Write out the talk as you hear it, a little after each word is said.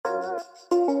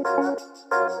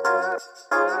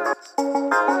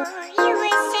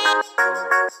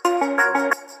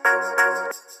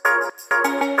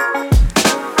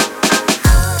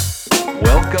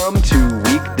Welcome to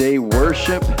Weekday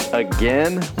Worship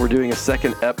again. We're doing a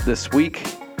second ep this week.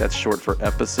 That's short for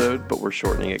episode, but we're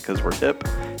shortening it because we're hip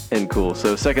and cool.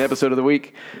 So second episode of the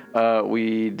week.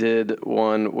 We did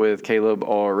one with Caleb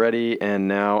already, and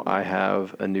now I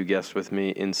have a new guest with me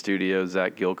in studio,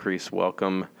 Zach Gilcrease.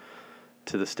 Welcome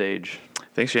to the stage.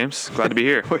 Thanks, James. Glad to be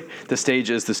here. The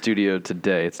stage is the studio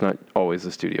today. It's not always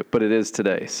the studio, but it is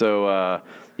today. So,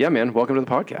 yeah, man, welcome to the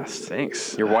podcast.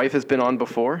 Thanks. Your wife has been on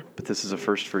before, but this is a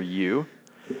first for you.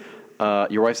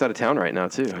 Your wife's out of town right now,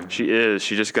 too. She is.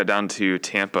 She just got down to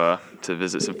Tampa to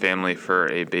visit some family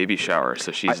for a baby shower,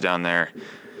 so she's down there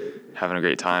having a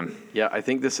great time. Yeah, I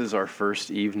think this is our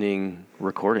first evening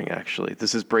recording, actually.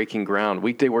 This is breaking ground.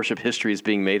 Weekday Worship history is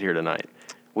being made here tonight.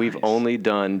 We've only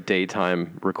done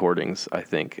daytime recordings, I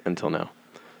think, until now.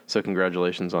 So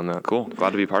congratulations on that. Cool.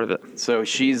 Glad to be part of it. So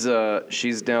she's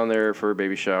down there for a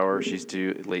baby shower. She's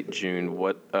due late June.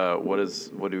 What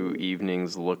do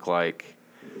evenings look like?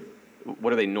 What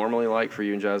do they normally like for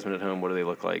you and Jasmine at home? What do they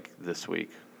look like this week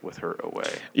with her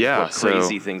away? Yeah. What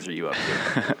crazy things are you up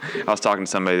to? I was talking to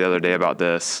somebody the other day about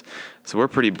this. So we're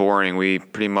pretty boring. We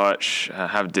pretty much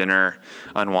have dinner,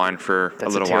 unwind for a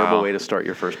little while. That's a terrible way to start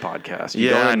your first podcast.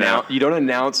 You don't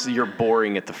announce you're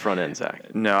boring at the front end,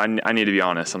 Zach. No, I need to be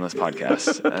honest on this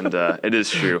podcast, and it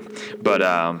is true. But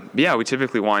yeah, we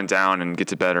typically wind down and get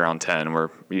to bed around 10. We're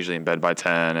usually in bed by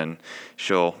 10, and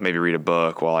she'll maybe read a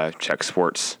book while I check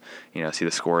sports, see the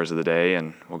scores of the day,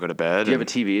 and we'll go to bed. Do you have a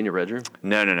TV in your bedroom?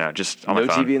 No, just on my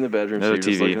phone. No TV in the bedroom? No so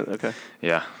TV. Okay.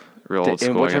 Yeah, real old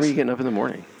school, And what time are you getting up in the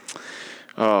morning?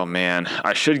 Oh, man.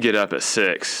 I should get up at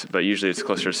 6, but usually it's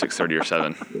closer to 6:30 or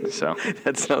 7. So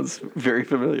that sounds very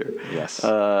familiar. Yes.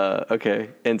 Okay.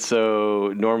 And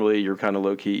so normally you're kind of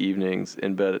low-key evenings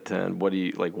in bed at 10. What do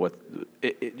you,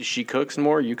 she cooks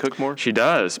more? You cook more? She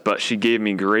does, but she gave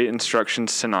me great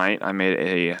instructions tonight. I made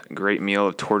a great meal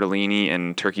of tortellini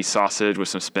and turkey sausage with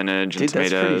some spinach and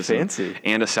tomatoes. That's pretty fancy.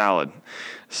 And a salad.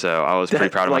 So I was pretty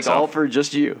proud of myself. All for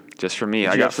just you? Just for me.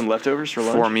 I got some leftovers for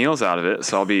lunch? 4 meals out of it,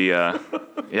 so I'll be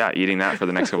eating that for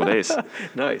the next couple of days.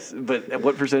 Nice. But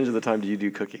what percentage of the time do you do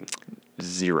cooking?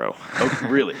 0. Oh,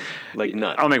 really? Like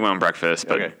none? I'll make my own breakfast,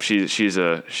 but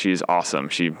she's awesome.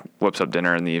 She whips up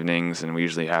dinner in the evenings, and we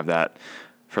usually have that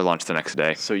for lunch the next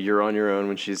day. So you're on your own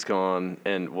when she's gone,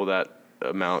 and will that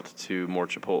amount to more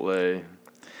Chipotle?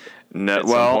 No,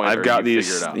 well, I've got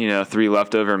these, 3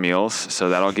 leftover meals, so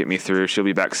that'll get me through. She'll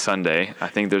be back Sunday. I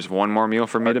think there's one more meal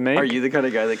for me to make. Are you the kind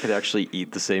of guy that could actually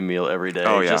eat the same meal every day,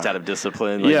 just out of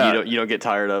discipline? Yeah. You don't get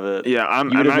tired of it? Yeah,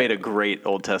 you would have made a great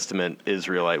Old Testament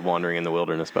Israelite wandering in the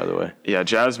wilderness, by the way. Yeah,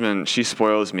 Jasmine, she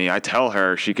spoils me. I tell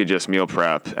her she could just meal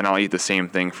prep, and I'll eat the same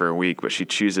thing for a week, but she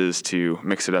chooses to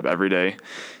mix it up every day.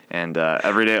 And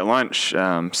every day at lunch,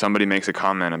 somebody makes a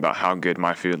comment about how good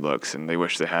my food looks, and they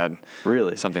wish they had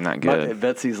something that good.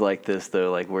 Betsy's like this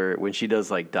though, like where when she does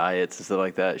like diets and stuff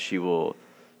like that, she will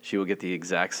get the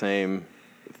exact same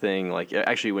thing. Like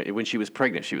actually, when she was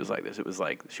pregnant, she was like this. It was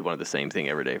like she wanted the same thing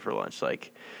every day for lunch.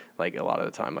 Like a lot of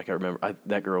the time. Like I remember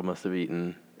that girl must have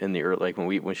eaten in the early, like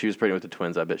when she was pregnant with the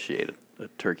twins. I bet she ate a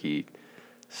turkey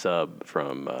sub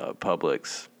from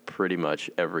Publix pretty much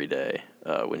every day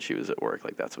when she was at work.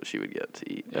 Like that's what she would get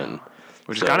to eat. Yeah.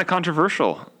 Which is kind of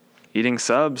controversial, eating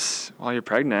subs while you're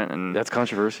pregnant. And that's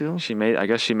controversial? I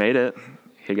guess she made it.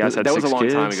 You guys had 6 kids. That was a long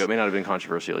time ago. It may not have been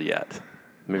controversial yet.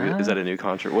 Maybe is that a new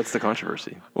controversy? What's the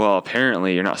controversy? Well,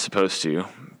 apparently you're not supposed to,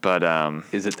 but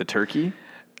is it the turkey?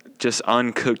 Just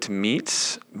uncooked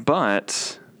meats,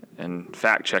 but and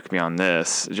fact check me on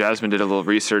this. Jasmine did a little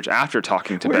research after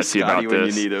talking to Betsy about this. When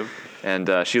you need him?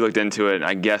 And she looked into it, and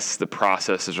I guess the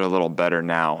processes are a little better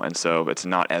now, and so it's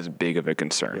not as big of a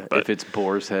concern. Yeah, but if it's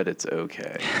boar's head, it's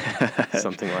okay.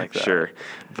 Something like that. Sure.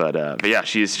 But yeah,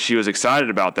 she was excited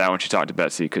about that when she talked to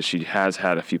Betsy because she has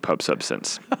had a few pub subs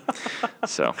since.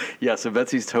 So yeah, so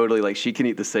Betsy's totally like she can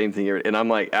eat the same thing, and I'm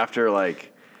like after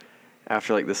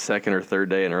the second or third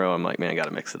day in a row, I'm like, man, I got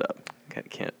to mix it up.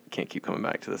 Can't keep coming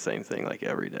back to the same thing like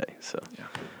every day. So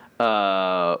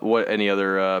yeah. What any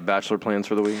other bachelor plans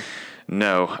for the week?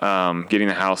 No, getting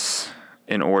the house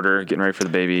in order, getting ready for the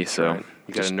baby. So right.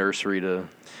 You got a nursery to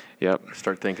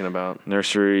start thinking about.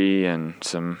 Nursery and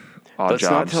some odd Let's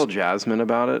jobs. not tell Jasmine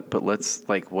about it, but let's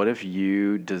what if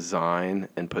you design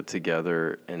and put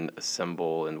together and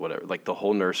assemble and whatever, like the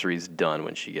whole nursery's done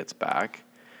when she gets back,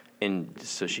 and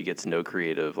so she gets no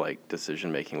creative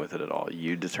decision making with it at all.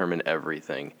 You determine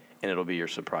everything, and it'll be your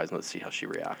surprise, and let's see how she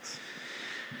reacts.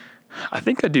 I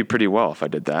think I'd do pretty well if I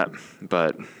did that.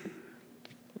 But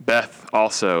Beth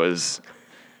also is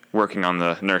working on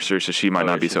the nursery, so she might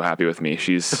not be so happy with me.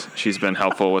 She's been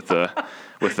helpful with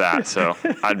that, so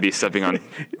I'd be stepping on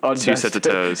two sets of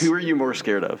toes. Who are you more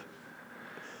scared of?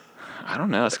 I don't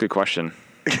know. That's a good question.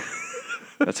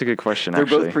 That's a good question, They're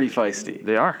actually. both pretty feisty.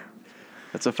 They are.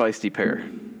 That's a feisty pair.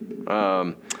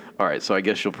 All right, so I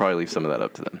guess you'll probably leave some of that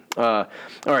up to them.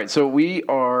 All right, so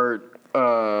we're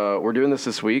doing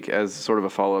this week as sort of a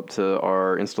follow-up to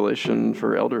our installation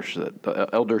for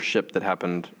eldership that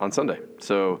happened on Sunday.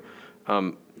 So,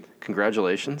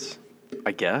 congratulations,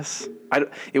 I guess.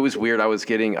 It was weird.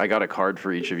 I got a card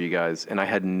for each of you guys, and I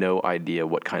had no idea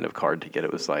what kind of card to get.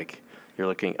 It was like,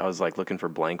 I was like looking for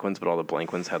blank ones, but all the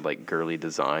blank ones had like girly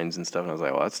designs and stuff, and I was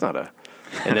like, well, that's not a...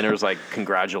 And then there was like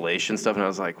congratulations stuff, and I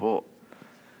was like, well,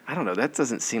 I don't know. That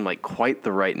doesn't seem like quite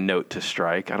the right note to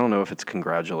strike. I don't know if it's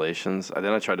congratulations. Then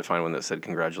I tried to find one that said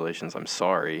congratulations, I'm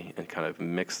sorry, and kind of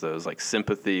mix those, like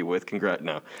sympathy with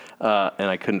no. And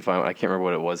I couldn't find. I can't remember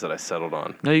what it was that I settled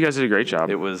on. No, you guys did a great job.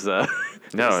 It was. No,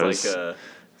 it was like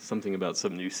something about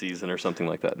some new season or something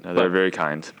like that. No, they're very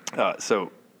kind.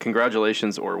 So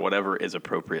congratulations, or whatever is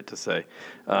appropriate to say.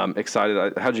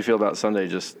 Excited. How'd you feel about Sunday?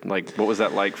 Just like, what was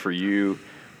that like for you?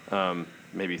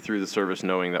 Maybe through the service,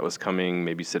 knowing that was coming,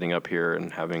 maybe sitting up here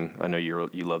and I know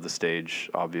you love the stage,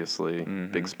 obviously,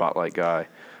 big spotlight guy.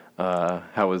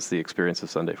 How was the experience of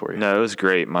Sunday for you? No, it was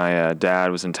great. My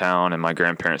dad was in town, and my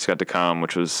grandparents got to come,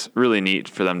 which was really neat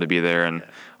for them to be there. And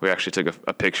we actually took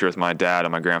a picture with my dad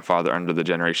and my grandfather under the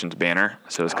Generations banner.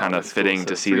 So it was kind of fitting cool.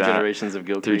 to see 3 that. generations of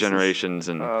Gilcreases. 3 generations.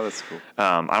 And, that's cool.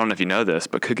 I don't know if you know this,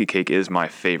 but cookie cake is my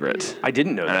favorite. I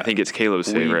didn't know that. And I think it's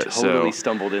Caleb's favorite. We totally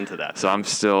stumbled into that. So I'm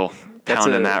still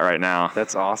pounding that right now.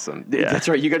 That's awesome. Yeah. That's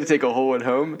right. You got to take a whole one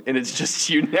home, and it's just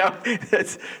you now.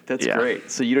 That's great.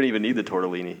 So you don't even need the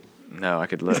tortellini. No, I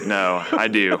could look. No, I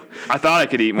do. I thought I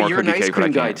could eat more cookie cake, but I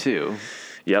can't. You're an ice cream guy too.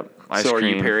 Yep, ice cream. So are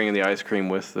you pairing the ice cream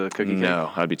with the cookie cake? No,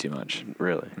 that'd be too much.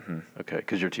 Really? Mm-hmm. Okay,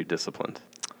 because you're too disciplined.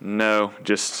 No,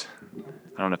 just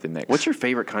I don't know if they mix. What's your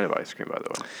favorite kind of ice cream, by the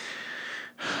way?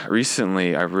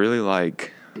 Recently, I really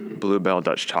like Bluebell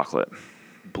Dutch chocolate.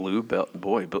 Bluebell,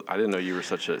 boy, I didn't know you were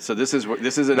such a. So this is an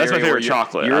That's area my favorite where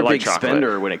chocolate. You're I a like big chocolate.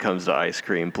 spender when it comes to ice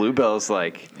cream. Bluebell's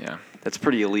like, yeah, that's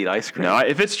pretty elite ice cream. No,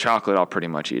 if it's chocolate, I'll pretty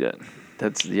much eat it.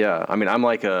 That's I mean, I'm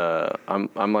like a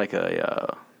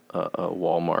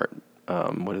Walmart.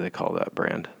 What do they call that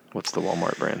brand? What's the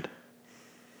Walmart brand?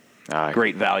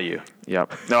 Great Value.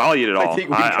 Yep. No, I'll eat it all.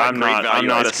 I'm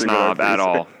not a snob at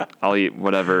all. I'll eat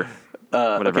whatever.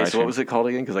 Okay, so what was it called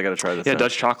again? Because I got to try this. Yeah, out.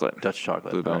 Dutch chocolate. Dutch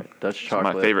chocolate. Bluebell. Right. Dutch chocolate.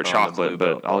 It's my favorite chocolate,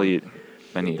 but I'll eat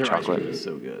any Their chocolate. ice cream is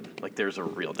so good. Like, there's a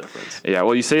real difference. Yeah,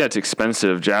 well, you say it's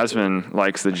expensive. Jasmine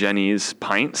likes the Jenny's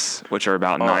pints, which are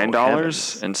about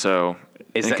 $9, and so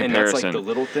in comparison, and that's like the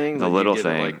little thing. The little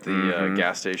thing, at, like the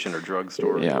gas station or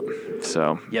drugstore. Yeah.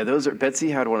 So. Yeah, those are. Betsy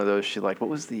had one of those. She liked. What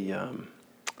was the?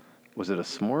 Was it a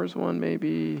s'mores one?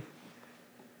 Maybe.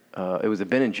 It was a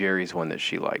Ben and Jerry's one that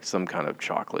she liked. Some kind of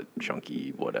chocolate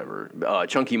chunky whatever.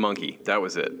 Chunky Monkey. That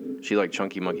was it. She liked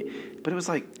Chunky Monkey, but it was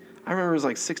like. I remember it was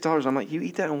like $6. I'm like, you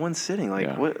eat that in one sitting?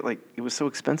 Like what? Like it was so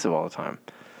expensive all the time.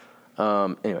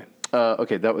 Anyway,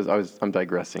 okay, I'm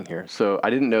digressing here. So I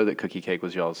didn't know that cookie cake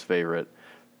was y'all's favorite,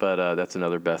 but that's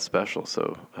another best special.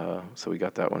 So we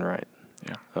got that one right.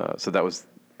 Yeah. So that was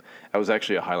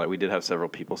actually a highlight. We did have several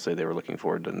people say they were looking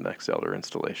forward to the next Elder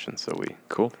installation. So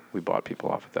we bought people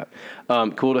off of that.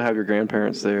 Cool to have your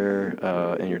grandparents there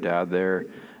and your dad there.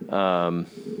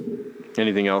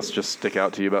 Anything else just stick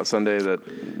out to you about Sunday that,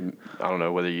 I don't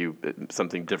know, whether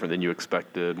something different than you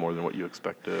expected, more than what you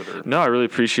expected? Or? No, I really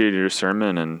appreciated your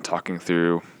sermon and talking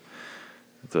through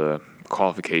the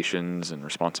qualifications and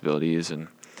responsibilities, and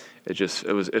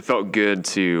it felt good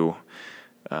to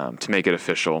make it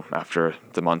official after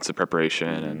the months of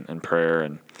preparation and prayer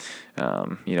and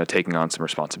taking on some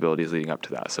responsibilities leading up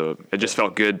to that. So it just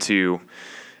felt good to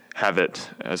have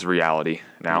it as reality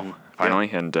now. Finally,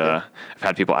 and I've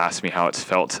had people ask me how it's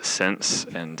felt since,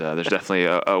 and there's definitely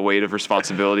a weight of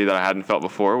responsibility that I hadn't felt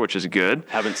before, which is good.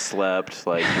 Haven't slept,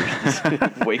 like you're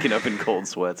waking up in cold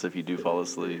sweats if you do fall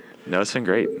asleep. No, it's been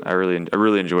great. I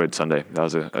really enjoyed Sunday. That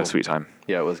was a sweet time.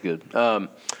 Yeah, it was good. So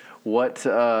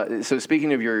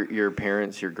speaking of your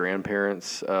parents, your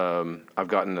grandparents, I've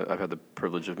had the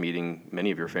privilege of meeting many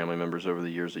of your family members over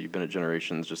the years that you've been at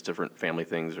Generations, just different family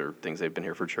things or things they've been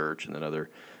here for church, and then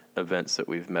other events that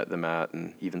we've met them at,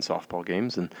 and even softball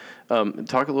games. And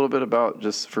talk a little bit about,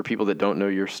 just for people that don't know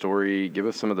your story, give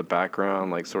us some of the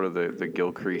background, like sort of the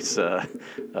Gilcrease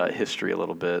history a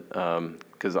little bit,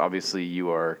 because obviously you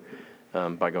are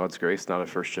by God's grace, not a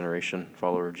first-generation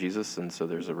follower of Jesus, and so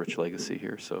there's a rich legacy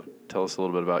here. So tell us a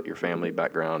little bit about your family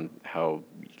background, how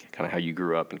you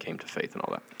grew up and came to faith and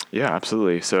all that. Yeah,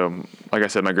 absolutely. So, like I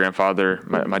said, my grandfather,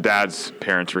 my dad's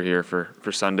parents were here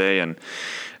for Sunday, and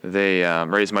they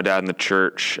raised my dad in the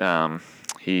church.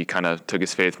 He kind of took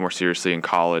his faith more seriously in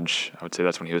college. I would say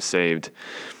that's when he was saved.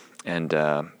 And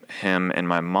him and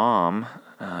my mom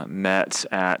met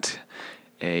at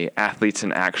a Athletes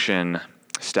in Action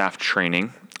staff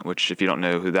training, which, if you don't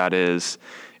know who that is,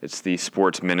 it's the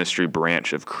sports ministry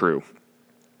branch of Cru,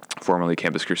 formerly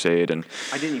Campus Crusade. And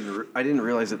I didn't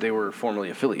realize that they were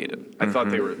formally affiliated. I thought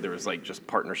there was like just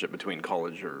partnership between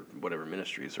college or whatever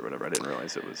ministries or whatever. I didn't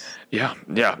realize it was. Yeah.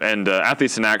 And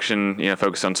Athletes in Action,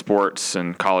 focus on sports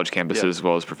and college campuses as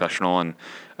well as professional. And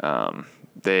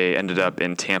they ended up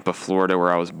in Tampa, Florida,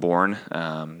 where I was born.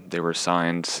 They were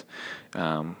signed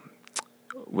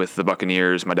with the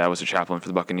Buccaneers. My dad was a chaplain for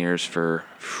the Buccaneers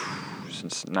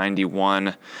since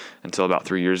 91 until about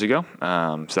 3 years ago.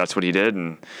 So that's what he did,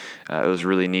 and it was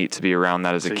really neat to be around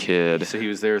that as a kid. So he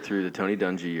was there through the Tony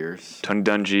Dungy years. Tony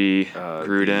Dungy,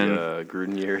 Gruden. The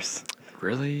Gruden years.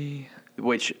 Really?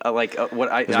 Which, I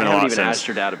haven't even asked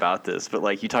your dad about this, but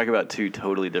like you talk about two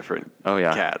totally different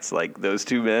cats. Like those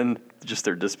two men, just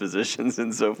their dispositions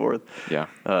and so forth. Yeah.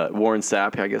 Warren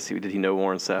Sapp, I guess did he know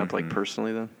Warren Sapp like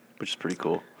personally then? Which is pretty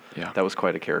cool. Yeah. That was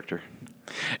quite a character.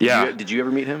 Yeah. Did you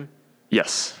ever meet him?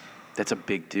 Yes. That's a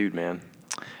big dude, man.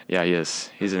 Yeah, he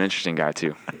is. He's an interesting guy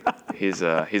too. He's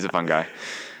a fun guy.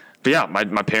 But yeah, my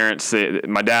parents,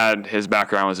 my dad, his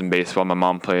background was in baseball. My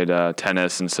mom played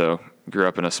tennis, and so grew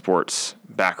up in a sports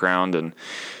background. And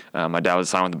my dad was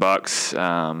signed with the Bucks.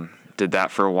 Did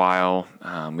that for a while.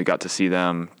 We got to see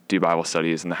them do Bible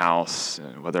studies in the house,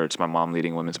 whether it's my mom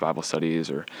leading women's Bible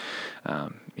studies or,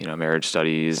 marriage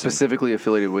studies. Specifically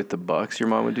affiliated with the Bucks, your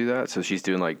mom would do that? So she's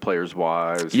doing like players'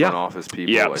 wives, front office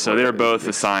people? Yeah, like so they were both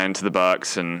assigned to the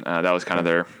Bucks, and that was kind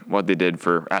of what they did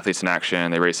for Athletes in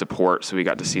Action. They raised support, so we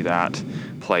got to see that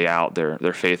play out,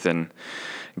 their faith in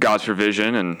God's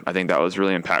provision, and I think that was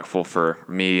really impactful for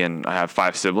me. And I have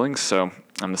 5 siblings, so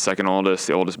I'm the second oldest,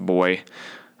 the oldest boy.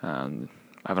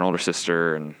 I have an older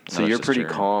sister, and so you're pretty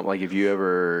calm. Like if we had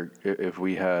if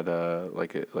we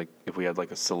had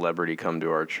like a celebrity come to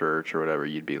our church or whatever,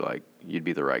 you'd be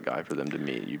the right guy for them to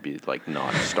meet. You'd be like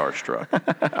not starstruck.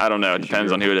 I don't know. It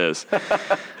depends on who it is.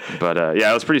 But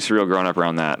it was pretty surreal growing up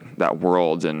around that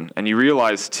world, and you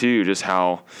realize too just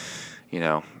how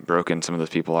broken some of those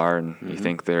people are, and you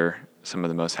think they're some of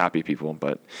the most happy people.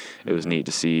 But it was neat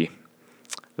to see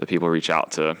the people reach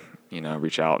out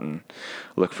and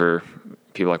look for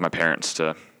people like my parents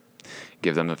to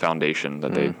give them the foundation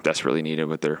that they desperately needed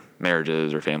with their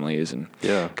marriages or families, and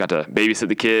got to babysit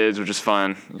the kids, which is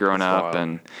fun growing up.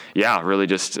 And really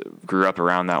just grew up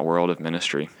around that world of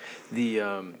ministry.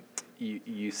 Speaking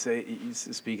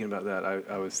about that,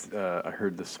 I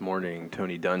heard this morning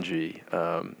Tony Dungy,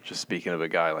 just speaking of a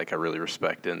guy like I really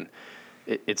respect, and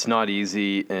it's not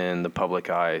easy in the public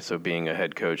eye. So being a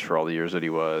head coach for all the years that he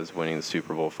was, winning the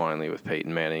Super Bowl finally with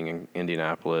Peyton Manning in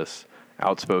Indianapolis,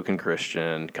 outspoken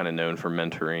Christian, kind of known for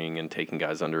mentoring and taking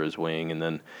guys under his wing, and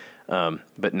then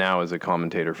but now as a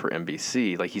commentator for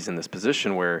NBC, like he's in this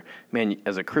position where, man,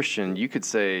 as a Christian, you could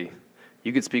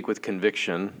speak with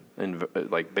conviction and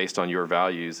like based on your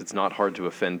values. It's not hard to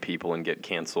offend people and get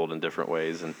canceled in different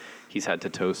ways. And he's had to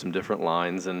toe some different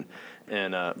lines.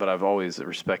 But I've always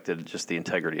respected just the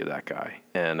integrity of that guy.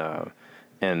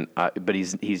 But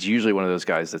he's usually one of those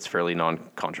guys that's fairly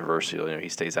non-controversial. He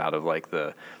stays out of like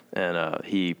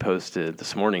he posted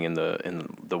this morning in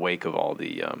the wake of all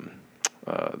the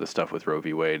stuff with Roe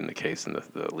v. Wade and the case and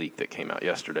the leak that came out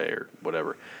yesterday or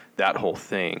whatever, that whole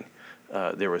thing.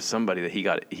 There was somebody that he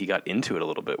got into it a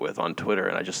little bit with on Twitter,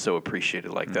 and I just so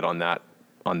appreciated that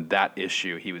on that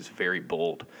issue he was very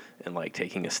bold and like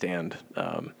taking a stand,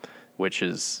 which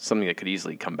is something that could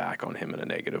easily come back on him in a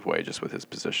negative way just with his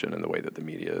position and the way that the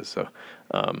media is.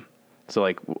 So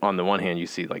like on the one hand you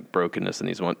see like brokenness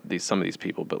in some of these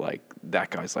people, but like that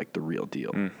guy's like the real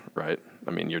deal, right?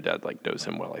 I mean, your dad like knows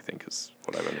him well, I think, is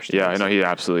what I've understood. Yeah, I know he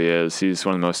absolutely is. He's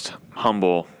one of the most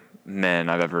humble men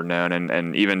I've ever known,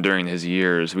 and even during his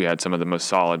years we had some of the most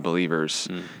solid believers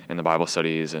in the Bible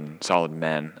studies and solid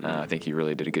men. I think he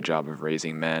really did a good job of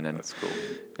raising men and that's cool.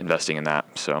 Investing in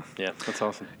that. So yeah, that's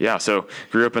awesome. Yeah, so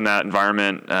grew up in that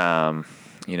environment.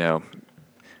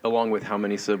 Along with how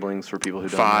many siblings for people who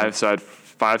don't 5 know? So I had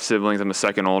 5 siblings. I'm the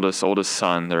second oldest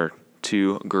son. There are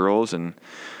 2 girls and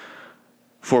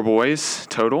 4 boys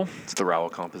total. It's the Rowell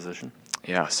composition.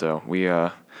 Yeah, so we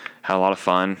had a lot of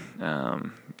fun.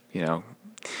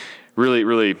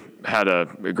 really had a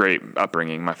great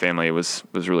upbringing. My family was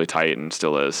really tight and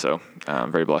still is, so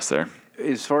I'm very blessed there.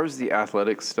 As far as the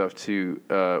athletic stuff too,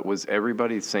 was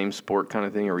everybody the same sport kind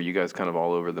of thing, or were you guys kind of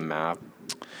all over the map?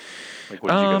 Like,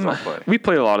 what did you guys all play? We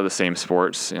played a lot of the same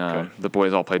sports. Okay. The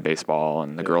boys all played baseball,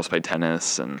 and the girls played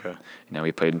tennis, and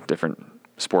we played different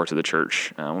sports at the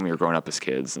church when we were growing up as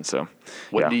kids. And so,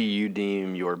 what do you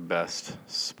deem your best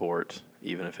sport,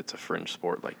 even if it's a fringe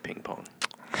sport like ping pong?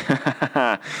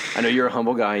 I know you're a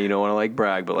humble guy. You don't want to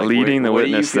brag, but leading the what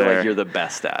witness do you feel there. like you're the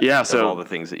best at? Yeah, of all the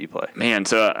things that you play. Man,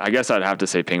 so I guess I'd have to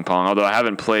say ping pong. Although I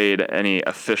haven't played any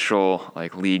official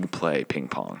league play ping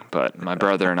pong, but my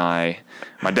brother and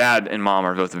my dad and mom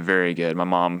are both very good. My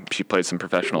mom, she played some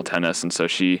professional tennis, and so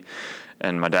she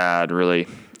and my dad really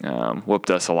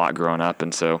whooped us a lot growing up,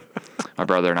 and so my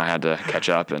brother and I had to catch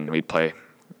up, and we'd play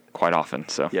quite often.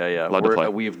 So love to play.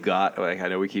 We've got, I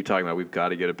know we keep talking about, we've got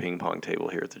to get a ping pong table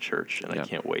here at the church, and I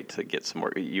can't wait to get some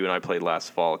more. You and I played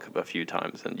last fall a few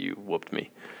times, and you whooped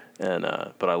me. And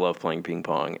but I love playing ping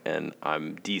pong, and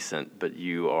I'm decent, but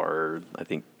you are, I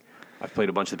think, I've played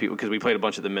a bunch of the people, because we played a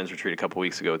bunch of the men's retreat a couple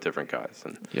weeks ago with different guys.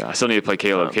 And I still need to play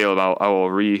Caleb. Caleb,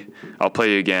 I'll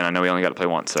play you again. I know we only got to play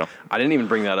once, so. I didn't even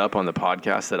bring that up on the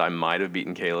podcast, that I might have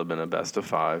beaten Caleb in a best of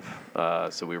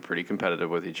 5. So we were pretty competitive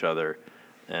with each other.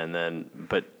 And then,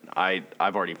 but I've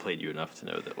already played you enough to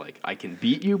know that I can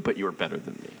beat you, but you're better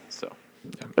than me. So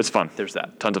it's fun. There's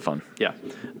that. Tons of fun. Yeah.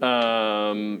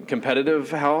 Competitive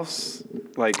house,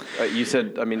 you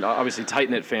said. I mean, obviously, tight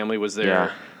knit family was there.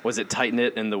 Yeah. Was it tight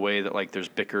knit in the way that there's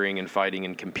bickering and fighting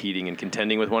and competing and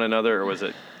contending with one another, or was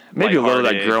it maybe a little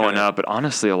of that growing up? But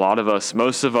honestly,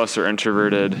 most of us are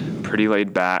introverted, pretty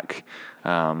laid back.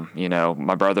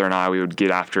 My brother and I, we would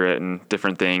get after it and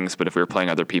different things, but if we were playing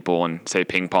other people and say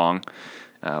ping pong,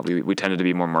 we tended to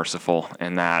be more merciful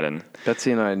in that. And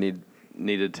Betsy and I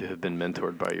needed to have been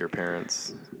mentored by your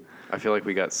parents. I feel like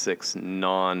we got 6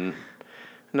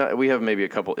 we have maybe a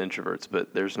couple introverts,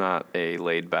 but there's not a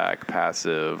laid back,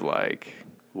 passive,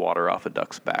 water off a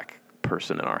duck's back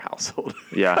person in our household.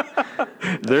 Yeah.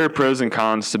 There are pros and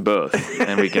cons to both,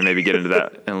 and we can maybe get into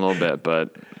that in a little bit,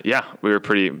 but yeah, we were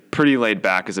pretty laid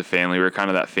back as a family. We were kind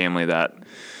of that family that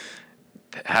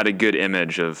had a good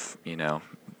image of,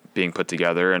 being put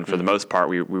together, and for the most part,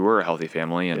 we were a healthy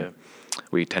family, and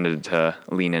we tended to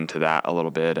lean into that a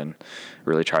little bit and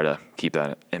really try to keep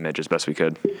that image as best we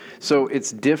could. So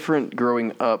it's different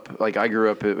growing up. I grew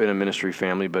up in a ministry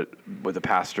family, but with a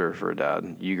pastor for a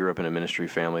dad. You grew up in a ministry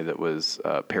family that was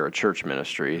parachurch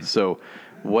ministry. So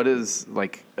what was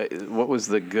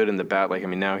the good and the bad?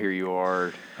 Now here you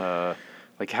are.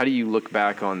 How do you look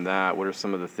back on that? What are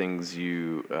some of the things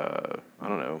you, I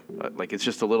don't know, it's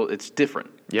just it's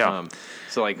different. Yeah.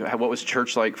 What was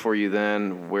church like for you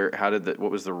then?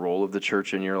 What was the role of the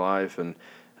church in your life? And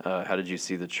how did you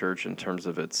see the church in terms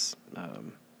of its,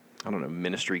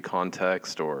 ministry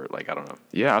context, or I don't know?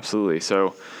 Yeah, absolutely.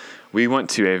 So we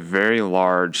went to a very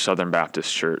large Southern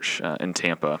Baptist church in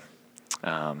Tampa.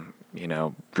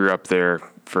 Grew up there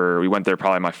we went there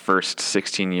probably my first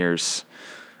 16 years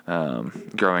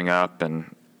growing up,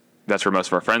 and that's where most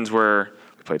of our friends were.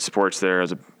 We played sports there. It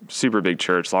was a super big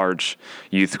church, large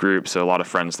youth group, so a lot of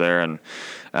friends there, and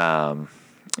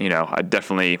I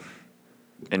definitely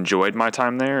enjoyed my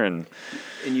time there. And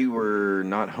you were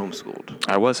not homeschooled?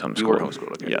 I was homeschooled. You were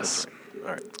homeschooled, okay. Yes. All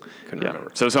right. Couldn't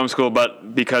remember. So it was homeschooled,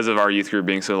 but because of our youth group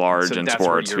being so large in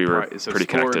sports, we were pretty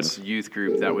connected. Youth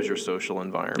group, that was your social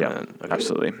environment. Yeah,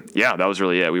 absolutely. Yeah, that was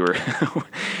really it. We were,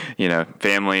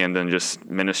 family, and then just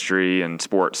ministry and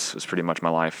sports was pretty much my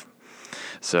life.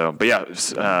 So, but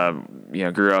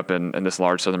grew up in this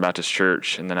large Southern Baptist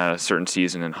church, and then at a certain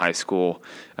season in high school,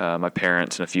 my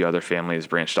parents and a few other families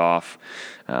branched off,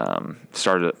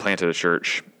 planted a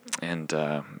church, and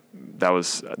that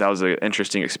was an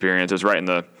interesting experience. It was right in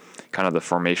the kind of the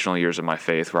formational years of my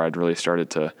faith, where I'd really started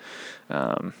to,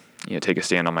 take a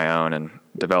stand on my own and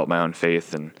develop my own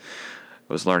faith, and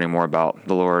was learning more about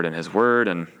the Lord and His Word.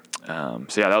 And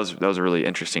that was a really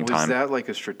interesting time. Was that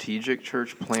a strategic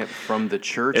church plant from the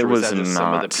church, or was that just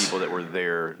some of the people that were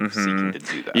there seeking to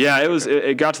do that? Yeah, it was.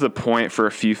 It got to the point for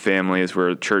a few families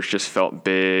where church just felt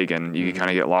big, and you could kind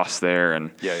of get lost there.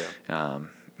 And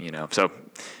so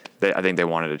I think they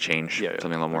wanted to change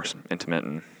something a little more intimate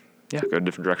and go a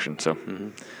different direction. So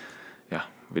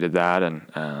we did that,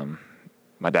 and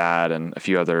my dad and a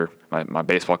few other my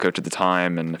baseball coach at the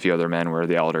time and a few other men were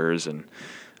the elders, and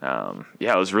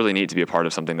it was really neat to be a part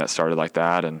of something that started like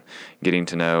that, and getting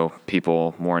to know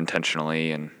people more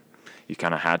intentionally. And you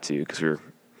kind of had to, because we were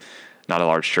not a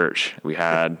large church. We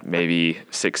had maybe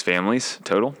 6 families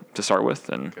total to start with,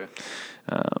 and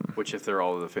Which, if they're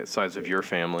all the size of your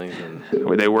family, then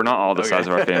They were not all the Okay. size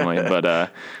of our family, but a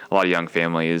lot of young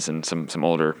families and some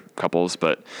older couples.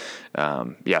 But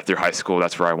through high school,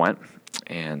 that's where I went,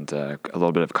 and a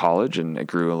little bit of college, and it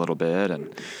grew a little bit.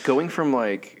 And going from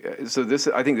I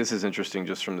think this is interesting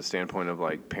just from the standpoint of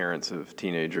like parents of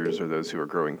teenagers or those who are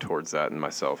growing towards that, and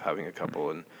myself having a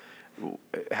couple, and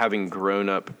having grown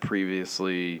up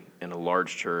previously in a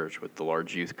large church with the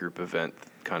large youth group event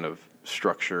kind of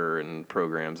structure and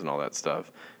programs and all that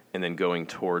stuff, and then going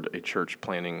toward a church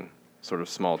planning sort of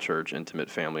small church, intimate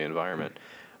family environment.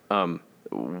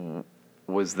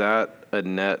 Was that a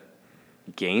net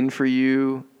gain for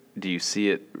you? Do you see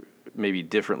it maybe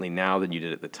differently now than you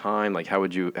did at the time? Like,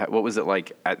 what was it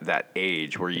like at that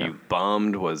age? Were you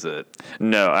bummed? Was it?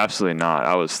 No, absolutely not.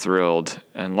 I was thrilled.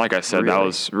 And like I said, that Really?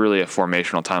 was really a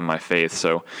formational time in my faith.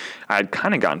 So I had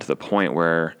kind of gotten to the point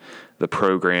where the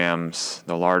programs,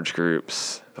 the large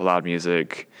groups, the loud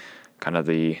music, kind of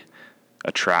the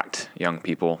attract young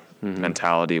people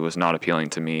mentality was not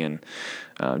appealing to me. And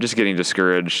just getting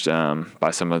discouraged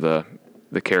by some of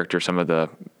the character, some of the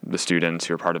students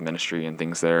who are part of ministry and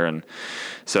things there. And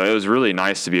so it was really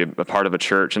nice to be a part of a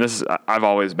church. And I've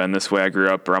always been this way. I grew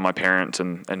up around my parents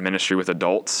and ministry with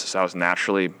adults. So I was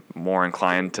naturally more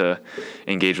inclined to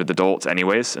engage with adults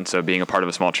anyways. And so being a part of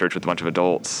a small church with a bunch of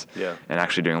adults and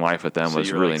actually doing life with them So was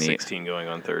you were really like neat. 16 going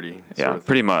on 30. Yeah,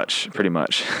 pretty much.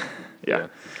 Yeah.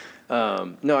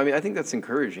 No, I mean, I think that's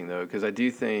encouraging though, because I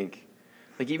do think,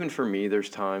 like, even for me, there's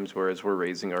times where as we're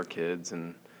raising our kids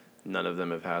and none of them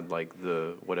have had like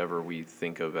the whatever we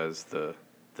think of as the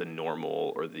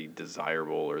normal or the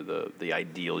desirable or the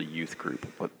ideal youth group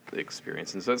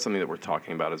experience. And so that's something that we're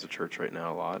talking about as a church right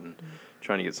now a lot, and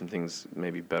trying to get some things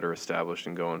maybe better established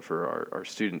and going for our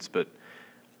students. But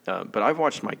I've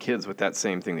watched my kids with that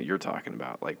same thing that you're talking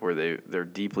about, like where they're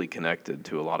deeply connected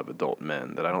to a lot of adult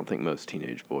men that I don't think most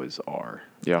teenage boys are.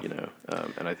 Yeah.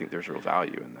 And I think there's real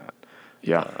value in that.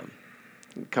 Yeah.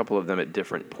 A couple of them at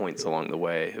different points along the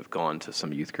way have gone to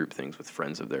some youth group things with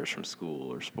friends of theirs from school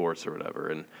or sports or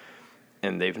whatever,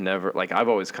 and they've never, like, I've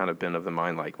always kind of been of the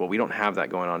mind like, well, we don't have that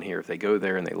going on here. If they go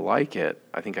there and they like it,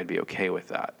 I think I'd be okay with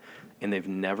that. And they've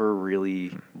never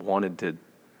really wanted to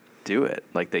do it.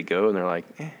 Like, they go and they're like,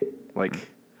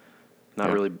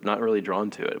 not really drawn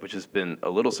to it, which has been a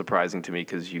little surprising to me,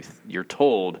 because you're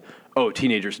told, oh,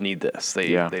 teenagers need this. They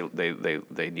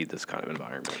need this kind of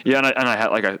environment. Yeah, and I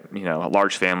had a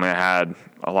large family. I had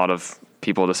a lot of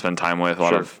people to spend time with, a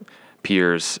lot of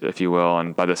peers, if you will.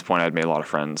 And by this point, I'd made a lot of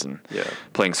friends and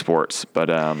playing sports. But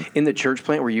in the church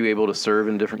plant, were you able to serve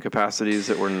in different capacities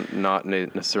that were not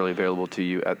necessarily available to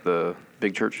you at the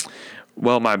big church?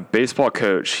 Well, my baseball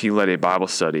coach, he led a Bible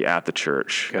study at the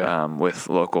church with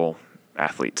local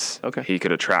athletes. Okay. He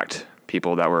could attract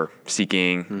people that were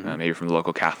seeking, maybe from the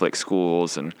local Catholic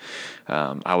schools. And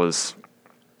I was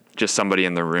just somebody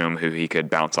in the room who he could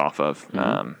bounce off of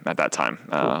at that time,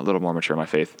 a little more mature in my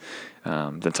faith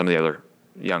than some of the other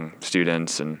young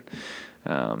students. And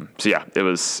it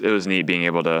was neat being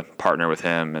able to partner with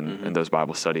him in those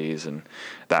Bible studies. And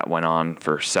that went on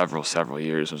for several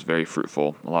years. It was very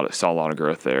fruitful. Saw a lot of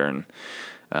growth there. And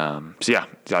I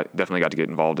definitely got to get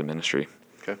involved in ministry.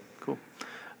 Okay, cool.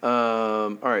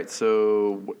 All right,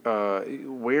 so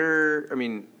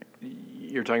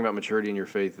you're talking about maturity in your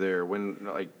faith there.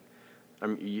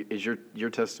 Is your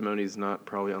testimony is not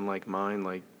probably unlike mine,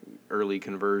 like early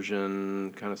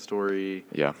conversion kind of story?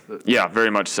 Yeah,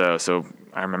 very much so. So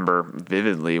I remember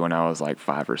vividly when I was like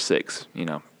 5 or 6,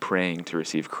 praying to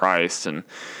receive Christ, and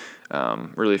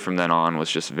really from then on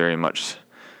was just very much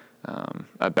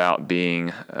about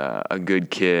being a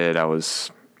good kid.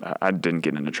 I didn't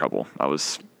get into trouble. I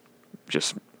was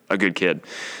just a good kid.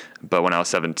 But when I was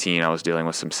 17, I was dealing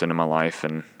with some sin in my life,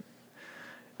 and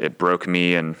it broke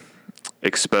me and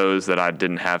exposed that I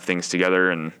didn't have things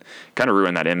together, and kind of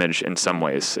ruined that image in some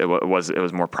ways. It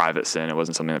was more private sin. It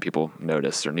wasn't something that people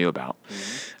noticed or knew about.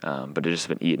 But it just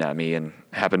been eating at me, and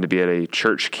happened to be at a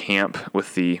church camp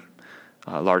with the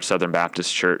large Southern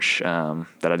Baptist church that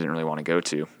I didn't really want to go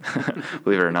to,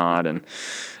 believe it or not. And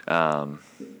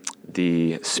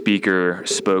the speaker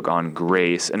spoke on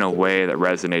grace in a way that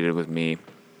resonated with me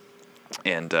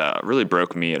and really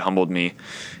broke me. It humbled me.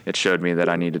 It showed me that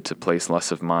I needed to place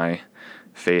less of my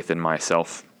faith in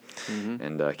myself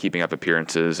and keeping up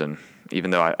appearances. And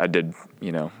even though I did,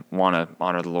 want to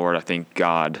honor the Lord, I think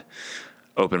God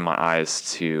opened my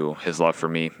eyes to his love for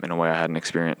me in a way I hadn't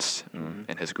experienced,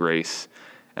 and his grace.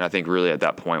 And I think really at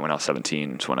that point when I was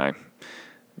 17 is when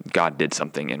God did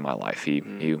something in my life.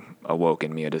 He awoke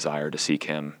in me a desire to seek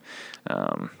him.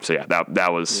 That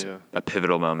was a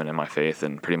pivotal moment in my faith.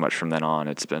 And pretty much from then on,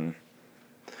 it's been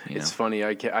It's funny.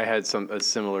 I had a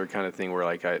similar kind of thing where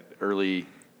like early,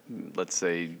 let's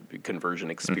say,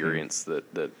 conversion experience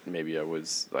that maybe I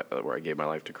was where I gave my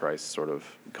life to Christ sort of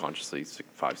consciously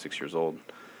 5, 6 years old,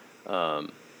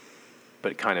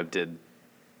 but it kind of did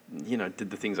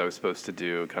the things I was supposed to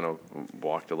do, kind of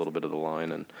walked a little bit of the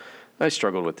line, and I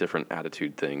struggled with different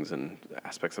attitude things and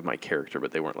aspects of my character,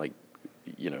 but they weren't like,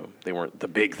 they weren't the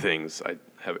big things. I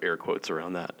have air quotes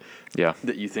around that. Yeah.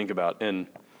 That you think about. And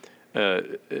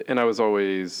I was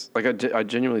always, like, I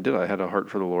genuinely did. I had a heart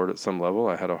for the Lord at some level.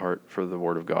 I had a heart for the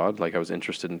Word of God. Like, I was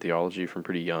interested in theology from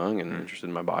pretty young and interested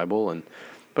in my Bible.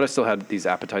 But I still had these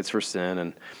appetites for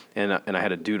sin, and I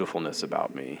had a dutifulness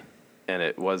about me. And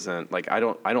it wasn't, like, I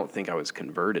don't think I was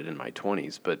converted in my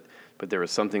 20s, but there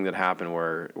was something that happened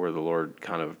where the Lord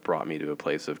kind of brought me to a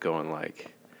place of going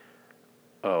like,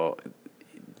 oh,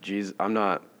 Jesus, I'm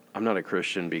not a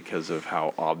Christian because of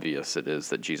how obvious it is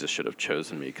that Jesus should have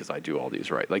chosen me because I do all these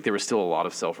right. Like, there was still a lot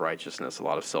of self-righteousness, a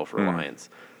lot of self-reliance,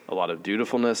 a lot of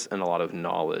dutifulness, and a lot of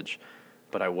knowledge.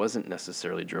 But I wasn't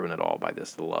necessarily driven at all by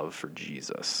this love for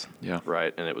Jesus. Yeah.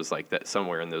 Right? And it was like that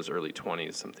somewhere in those early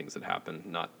 20s, some things that happened,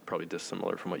 not probably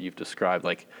dissimilar from what you've described.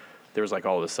 Like, there was like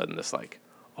all of a sudden this like,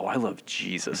 oh, I love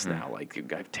Jesus now.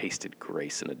 Like, I've tasted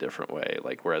grace in a different way.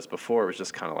 Like, whereas before it was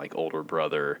just kind of like older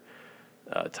brother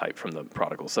type from the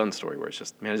prodigal son story, where it's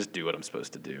just, man, I just do what I'm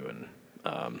supposed to do,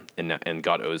 and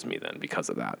God owes me then because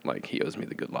of that. Like, He owes me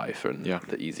the good life and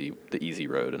the easy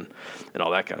road and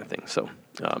all that kind of thing. So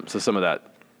some of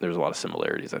that, there's a lot of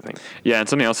similarities, I think. Yeah, and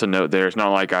something else to note there, it's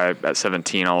not like I at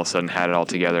 17 all of a sudden had it all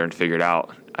together and figured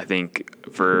out. I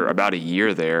think for about a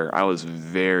year there, I was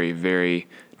very, very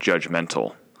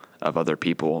judgmental of other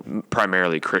people,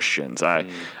 primarily Christians. I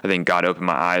think God opened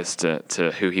my eyes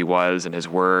to who He was and His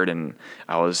Word, and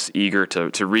I was eager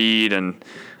to read and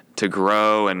to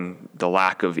grow, and the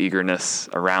lack of eagerness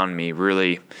around me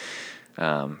really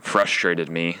frustrated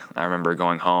me. I remember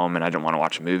going home and I didn't want to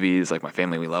watch movies. Like, my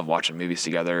family, we love watching movies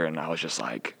together, and I was just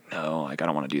like, no, like, I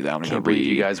don't want to do that. I'm Can't believe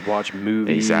you guys watch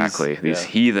movies. Exactly, these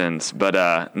heathens. But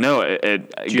no,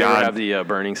 Did you ever have the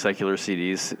Burning Secular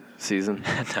CDs season?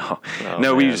 No, Oh, no,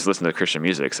 man. we just listen to Christian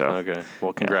music. So Okay,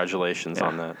 well, congratulations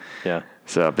on that. Yeah.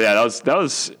 So, but yeah, that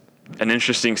was an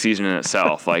interesting season in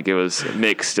itself. Like, it was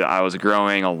mixed. I was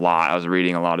growing a lot. I was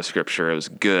reading a lot of scripture. It was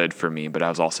good for me, but I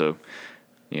was also,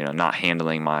 not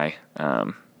handling my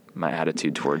my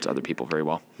attitude towards other people very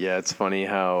well. Yeah, it's funny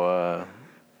how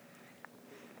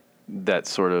that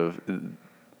sort of,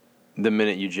 the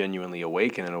minute you genuinely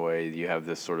awaken in a way, you have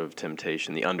this sort of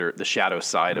temptation, the shadow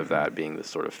side of that being this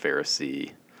sort of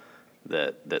Pharisee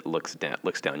that looks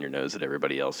down your nose at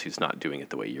everybody else who's not doing it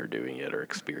the way you're doing it or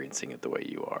experiencing it the way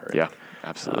you are. Yeah,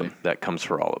 absolutely. That comes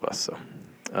for all of us.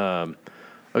 So,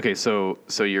 okay, so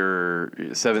your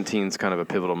 17 is kind of a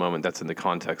pivotal moment. That's in the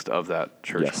context of that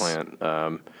church plant.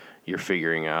 You're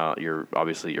figuring out. You're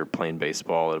playing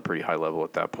baseball at a pretty high level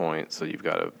at that point. So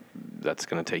that's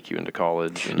going to take you into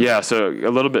college. Yeah, so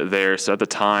a little bit there. So at the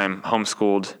time,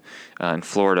 homeschooled in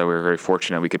Florida, we were very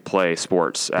fortunate we could play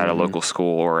sports at a local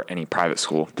school or any private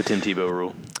school. The Tim Tebow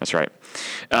rule. That's right.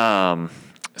 So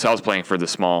I was playing for the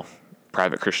small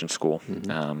private Christian school.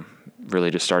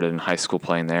 Really just started in high school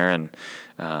playing there, and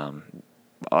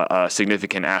a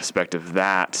significant aspect of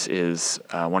that is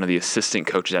one of the assistant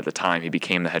coaches at the time, he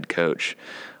became the head coach,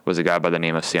 was a guy by the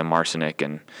name of Sam Marcinick,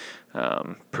 and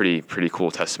pretty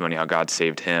cool testimony how God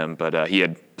saved him. But he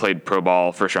had played pro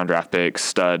ball, first-round draft pick,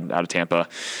 stud out of Tampa,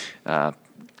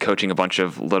 coaching a bunch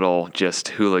of little just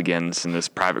hooligans in this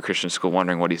private Christian school,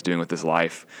 wondering what he's doing with his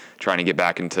life, trying to get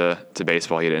back into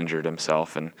baseball. He had injured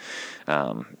himself, and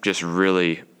just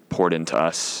really poured into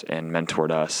us and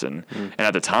mentored us. And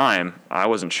at the time, I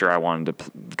wasn't sure I wanted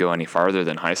to go any farther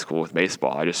than high school with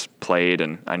baseball. I just played,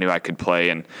 and I knew I could play.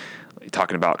 And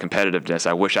talking about competitiveness,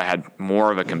 I wish I had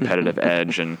more of a competitive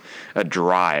edge and a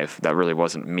drive. That really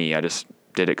wasn't me. I just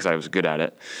did it because I was good at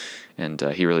it. And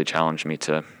he really challenged me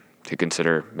to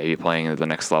consider maybe playing at the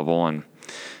next level. And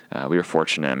we were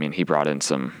fortunate. I mean, he brought in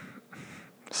some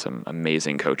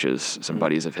amazing coaches, some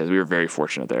buddies of his. We were very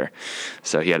fortunate there.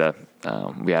 So we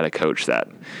had a coach that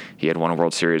he had won a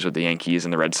World Series with the Yankees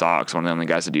and the Red Sox, one of the only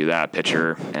guys to do that,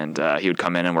 pitcher. And he would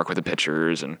come in and work with the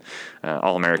pitchers, and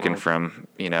All-American from,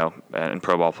 and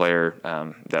pro ball player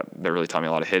that really taught me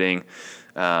a lot of hitting.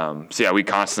 So yeah, we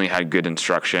constantly had good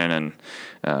instruction, and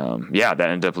that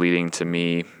ended up leading to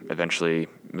me eventually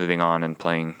moving on and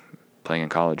playing in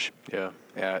college.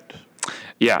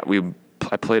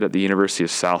 I played at the University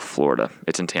of South Florida.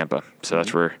 It's in Tampa. So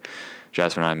that's where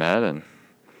Jasmine and I met, and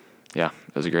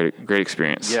it was a great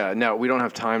experience. Yeah. Now, we don't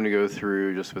have time to go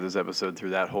through, just with this episode, through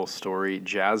that whole story.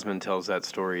 Jasmine tells that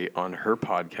story on her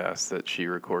podcast that she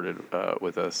recorded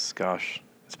with us. Gosh,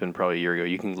 it's been probably a year ago.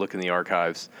 You can look in the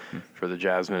archives for the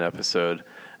Jasmine episode,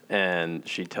 and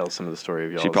she tells some of the story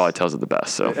of y'all. She probably tells it the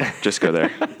best, so just go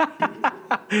there.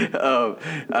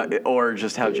 Or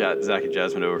just have Zach and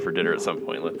Jasmine over for dinner at some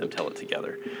point and let them tell it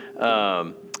together.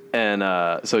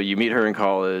 So you meet her in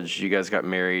college. You guys got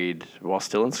married while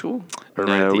still in school? Or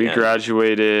right at No, the we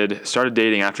end? started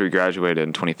dating after we graduated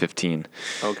in 2015.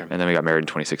 Okay. And then we got married in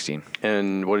 2016.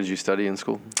 And what did you study in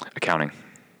school? Accounting.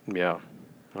 Yeah.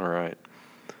 All right.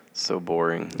 So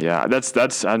boring. Yeah,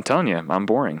 that's. I'm telling you, I'm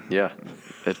boring. Yeah.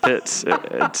 It fits.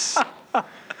 It's.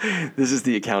 This is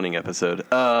the accounting episode.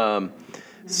 But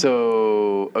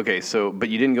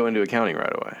you didn't go into accounting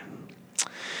right away.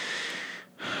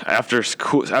 After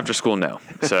school, no.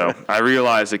 So I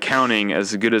realized accounting,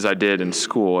 as good as I did in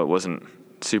school, it wasn't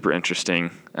super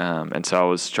interesting. And so I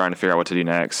was trying to figure out what to do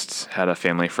next. Had a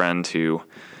family friend who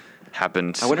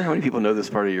happened. I wonder how many people know this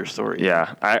part of your story.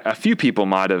 Yeah, a few people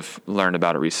might have learned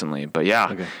about it recently. But yeah,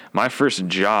 Okay. My first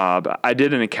job, I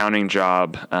did an accounting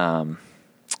job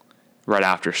right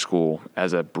after school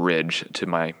as a bridge to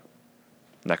my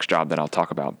next job that I'll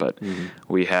talk about. But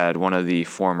we had one of the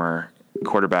former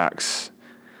quarterbacks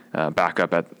back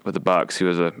up with the Bucks, who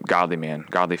was a godly man,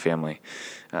 godly family.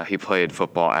 He played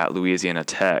football at Louisiana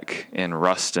Tech in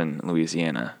Ruston,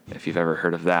 Louisiana, if you've ever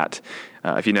heard of that.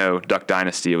 If you know Duck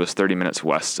Dynasty, it was 30 minutes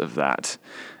west of that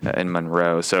in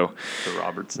Monroe. So The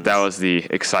Robertsons. that was the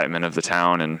excitement of the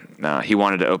town, and he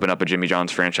wanted to open up a Jimmy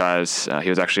John's franchise. He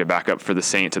was actually a backup for the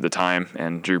Saints at the time,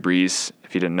 and Drew Brees,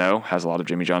 if you didn't know, has a lot of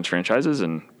Jimmy John's franchises,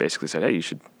 and basically said, hey, you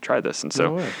should try this. And No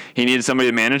so way. he needed somebody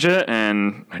to manage it,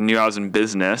 and I knew I was in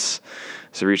business,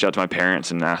 so I reached out to my parents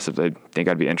and asked if they'd think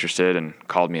I'd be interested, and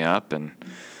called me up, and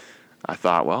I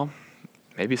thought, well,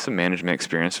 maybe some management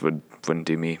experience wouldn't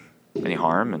do me any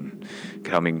harm and could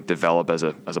help me develop as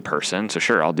a person. So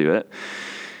sure, I'll do it.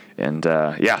 And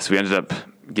so we ended up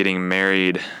getting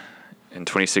married in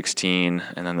 2016,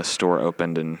 and then the store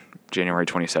opened in January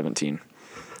 2017.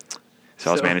 So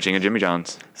I was managing a Jimmy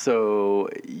John's. So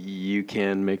you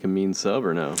can make a mean sub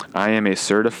or no? I am a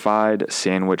certified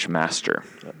sandwich master.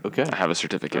 Okay. I have a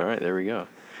certificate. All right, there we go.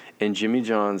 And Jimmy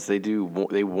John's, they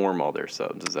warm all their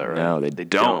subs. Is that right? No, they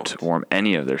don't warm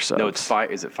any of their subs. No, it's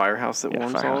Is it Firehouse that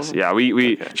warms all of Firehouse. them? Yeah,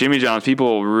 we Okay. Jimmy John's,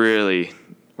 people really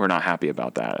were not happy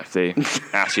about that. If they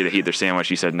asked you to heat their sandwich,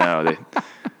 you said no.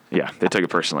 They took it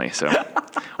personally. So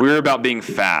we were about being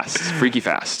fast, freaky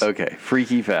fast. Okay,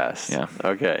 freaky fast. Yeah.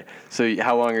 Okay. So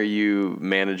how long are you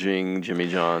managing Jimmy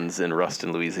John's in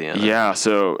Ruston, Louisiana? Yeah,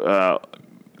 so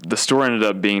the store ended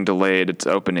up being delayed its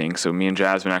opening. So me and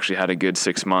Jasmine actually had a good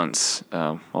 6 months,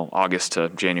 August to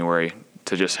January,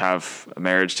 to just have a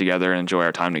marriage together and enjoy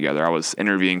our time together. I was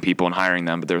interviewing people and hiring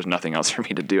them, but there was nothing else for me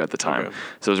to do at the time. Okay.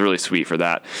 So it was really sweet for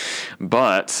that.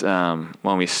 But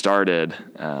when we started,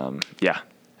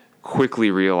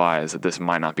 quickly realized that this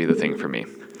might not be the thing for me.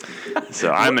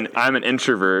 So I'm an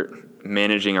introvert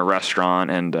managing a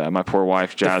restaurant, and my poor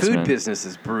wife, Jasmine. The food business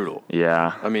is brutal.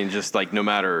 Yeah. I mean, just like no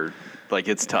matter, like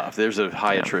it's tough. There's a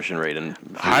high attrition rate in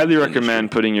food Highly industry.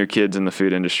 recommend putting your kids in the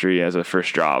food industry as a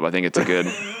first job. I think it's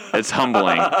it's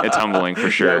humbling. It's humbling for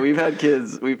sure. Yeah, we've had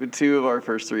kids. Two of our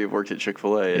first three have worked at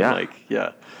Chick-fil-A. Yeah. And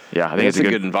Yeah, I think it's a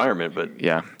good environment, but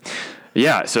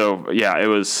Yeah. So it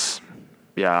was.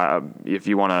 Yeah, if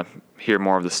you want to hear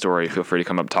more of the story, feel free to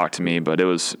come up and talk to me. But it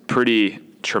was pretty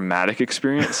traumatic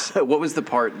experience. what was the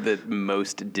part that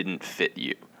most didn't fit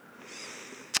you?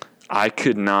 I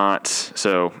could not.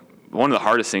 So one of the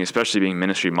hardest things, especially being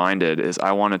ministry minded, is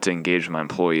I wanted to engage my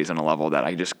employees on a level that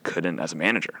I just couldn't as a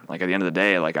manager. Like at the end of the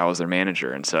day, like I was their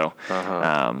manager, and so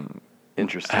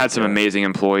Interesting. I had some amazing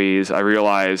employees. I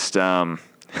realized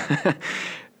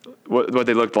what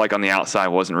they looked like on the outside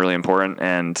wasn't really important,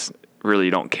 and really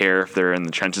you don't care if they're in the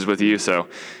trenches with you. So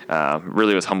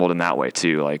really was humbled in that way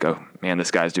too. Like, oh man, this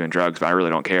guy's doing drugs, but I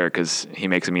really don't care because he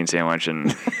makes a mean sandwich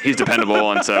and he's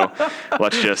dependable. And so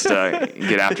let's just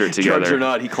get after it together. Drugs or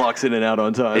not, he clocks in and out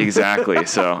on time. Exactly.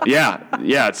 So yeah,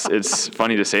 it's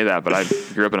funny to say that, but I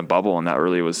grew up in a bubble and that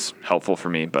really was helpful for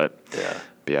me. But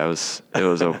it was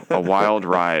a wild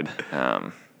ride.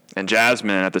 And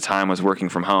Jasmine at the time was working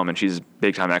from home, and she's a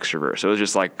big time extrovert. So it was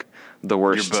just like the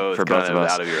worst for both of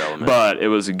us. Out of your element. But it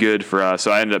was good for us.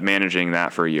 So I ended up managing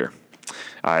that for a year.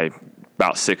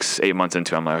 About 6-8 months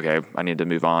into it, I'm like, okay, I need to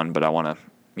move on, but I want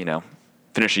to,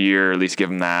 finish a year, at least give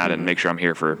them that, and make sure I'm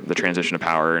here for the transition of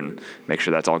power and make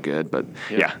sure that's all good. But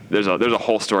yeah, there's a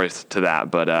whole story to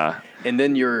that. But And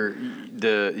then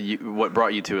what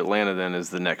brought you to Atlanta then is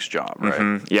the next job, right?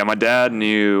 Mm-hmm. Yeah, my dad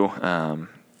knew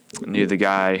the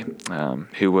guy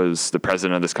who was the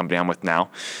president of this company I'm with now,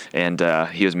 and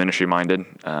he was ministry minded,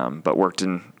 but worked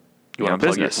in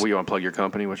business. You want to plug your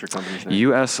company? What's your company's name?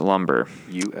 U.S. Lumber.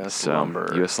 U.S.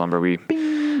 Lumber. U.S. Lumber. We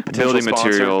Potential building sponsor,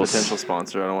 materials. Potential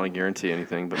sponsor. I don't want to guarantee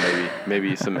anything, but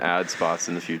maybe some ad spots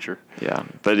in the future. Yeah,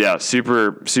 but yeah,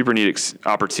 super neat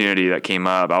opportunity that came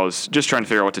up. I was just trying to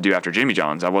figure out what to do after Jimmy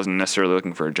John's. I wasn't necessarily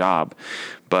looking for a job,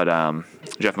 but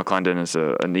Jeff McClendon is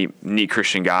a neat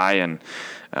Christian guy, and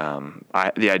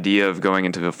the idea of going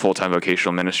into the full-time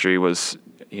vocational ministry was,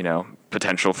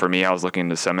 potential for me. I was looking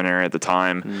into seminary at the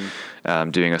time,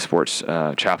 doing a sports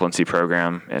chaplaincy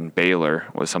program, and Baylor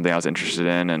was something I was interested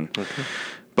in, and. Okay.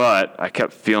 But I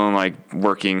kept feeling like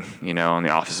working, in the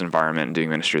office environment and doing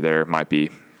ministry there might be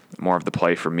more of the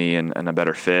play for me and a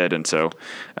better fit. And so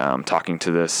talking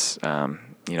to this, my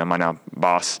now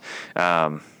boss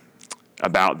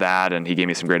about that, and he gave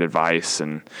me some great advice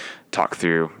and talked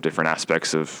through different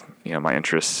aspects of, my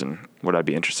interests and what I'd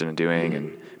be interested in doing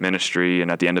and ministry.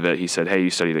 And at the end of it, he said, "Hey, you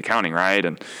studied accounting, right?"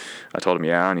 And I told him,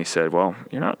 "Yeah." And he said, "Well,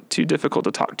 you're not too difficult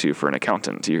to talk to for an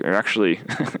accountant. You actually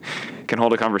can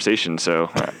hold a conversation." So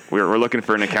we're looking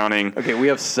for an accounting. Okay, we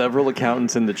have several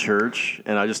accountants in the church,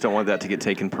 and I just don't want that to get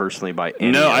taken personally by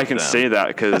any No, of I can them. say that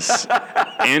because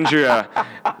Andrea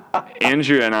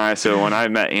and I, so when I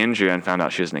met Andrea and found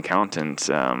out she was an accountant,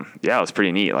 it was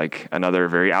pretty neat. Like another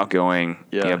very outgoing,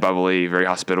 bubbly, very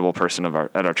hospitable person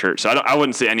at our church. So I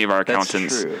wouldn't say any of our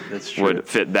accountants That's true. would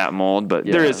fit that mold, but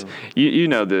there is,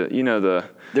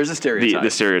 there's a stereotype. The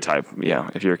stereotype,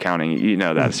 if you're accounting,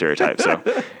 that stereotype. So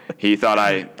he thought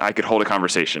I could hold a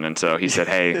conversation, and so he said,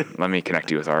 "Hey, let me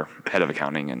connect you with our head of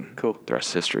accounting," and cool. The rest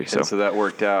is history. So that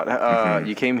worked out.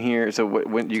 You came here. So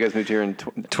when you guys moved here in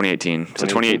 2018? So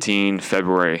 2018,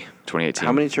 February 2018.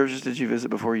 How many churches did you visit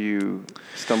before you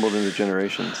stumbled into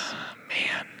Generations?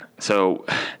 Man. So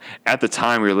at the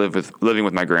time, we were living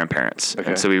with my grandparents. Okay.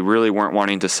 And so we really weren't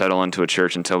wanting to settle into a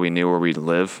church until we knew where we'd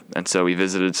live. And so we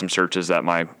visited some churches that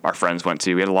our friends went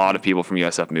to. We had a lot of people from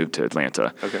USF moved to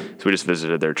Atlanta. Okay. So we just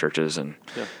visited their churches. And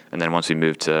then once we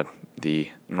moved to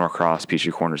the Norcross,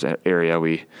 Peachtree Corners area,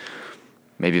 we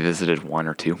maybe visited one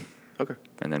or two. Okay.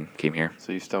 And then came here.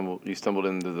 So you stumbled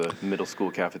into the middle school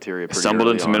cafeteria pretty Stumbled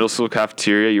early into on. middle school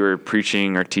cafeteria. You were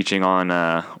preaching or teaching on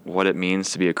what it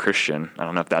means to be a Christian. I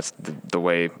don't know if that's the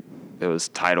way it was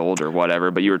titled or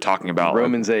whatever, but you were talking about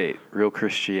Romans 8, Real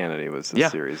Christianity was the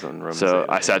series on Romans 8. So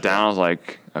I sat down, I was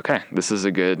like, okay, this is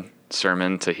a good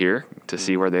sermon to hear, to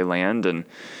see where they land. And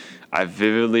I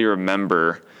vividly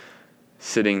remember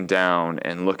sitting down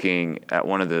and looking at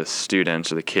one of the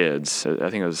students or the kids,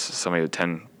 I think it was somebody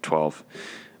 10, 12,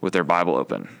 with their Bible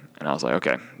open. And I was like,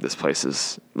 okay, this place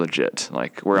is legit.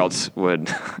 Like, where else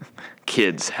would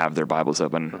kids have their Bibles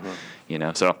open?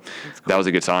 So cool. That was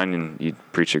a good sign, and you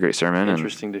preached a great sermon.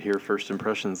 Interesting to hear first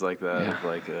impressions like that.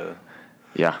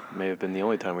 May have been the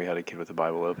only time we had a kid with the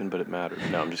Bible open, but it mattered.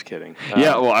 No, I'm just kidding.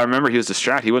 Well, I remember he was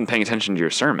distracted. He wasn't paying attention to your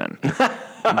sermon.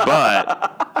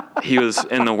 But he was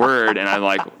in the Word, and I'm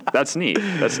like, that's neat.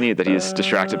 That's neat that he's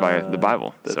distracted by the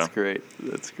Bible. That's great.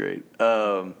 That's great.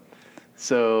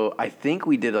 So I think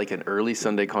we did like an early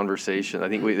Sunday conversation. I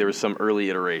think there was some early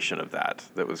iteration of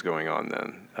that was going on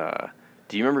then.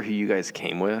 Do you remember who you guys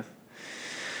came with?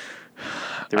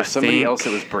 There was somebody else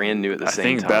that was brand new at the same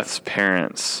time. I think Beth's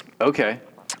parents. Okay.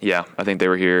 Yeah, I think they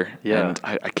were here. Yeah. And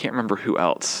I can't remember who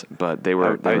else, but they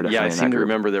were definitely I in seem that to group.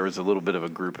 remember there was a little bit of a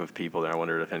group of people there. I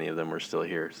wondered if any of them were still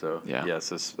here. So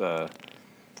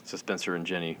so Spencer and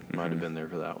Jenny might have been there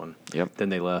for that one. Yep. Then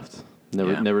they left.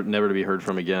 Never to be heard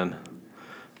from again,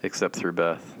 except through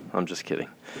Beth. I'm just kidding.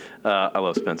 I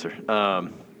love Spencer.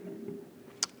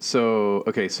 So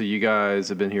you guys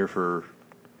have been here for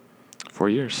 4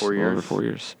 years. 4 years. Over 4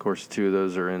 years. Of course, 2 of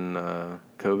those are in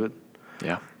COVID.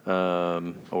 Yeah.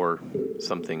 Or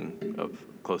something of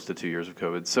close to 2 years of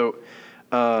COVID. So,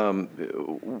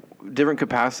 different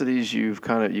capacities you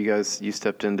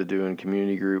stepped into doing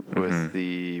community group with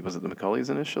was it the McCaulleys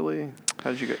initially?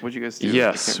 What did you guys do?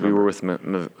 Yes, we were with the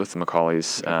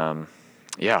McCaulleys.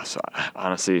 So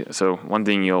honestly, one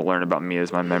thing you'll learn about me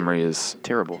is my memory is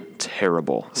terrible.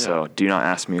 Yeah. So do not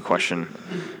ask me a question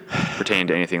pertaining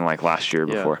to anything like last year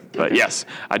before. But yes,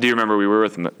 I do remember we were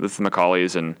with the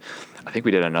McCaulleys, and I think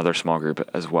we did another small group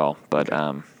as well. But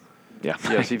so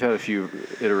you've had a few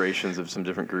iterations of some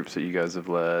different groups that you guys have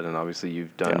led, and obviously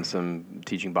you've done some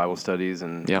teaching Bible studies,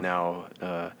 and now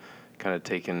kind of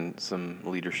taken some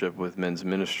leadership with men's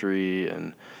ministry,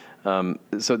 and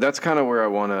so that's kind of where I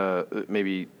want to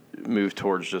maybe move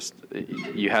towards. Just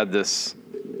you had this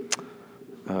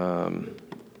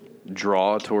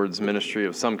draw towards ministry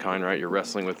of some kind, right? You're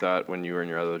wrestling with that when you were in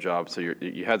your other job, so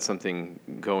you had something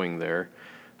going there.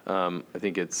 I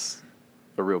think it's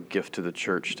a real gift to the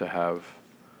church to have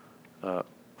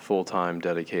full-time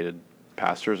dedicated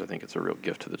pastors. I think it's a real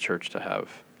gift to the church to have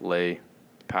lay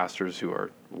pastors who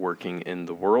are working in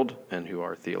the world and who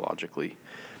are theologically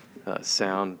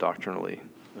sound, doctrinally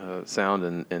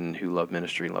sound, and who love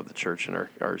ministry and love the church and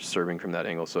are serving from that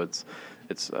angle. So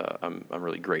I'm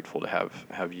really grateful to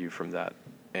have you from that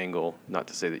angle. Not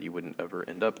to say that you wouldn't ever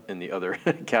end up in the other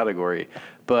category,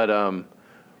 but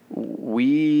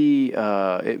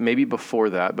maybe before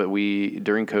that, but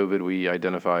during COVID, we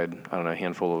identified, I don't know, a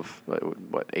handful of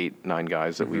 8, 9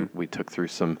 guys that we took through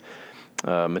some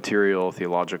material,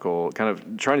 theological, kind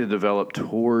of trying to develop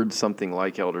towards something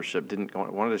like eldership.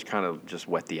 Wanted to kind of just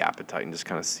whet the appetite and just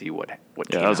kind of see what came out of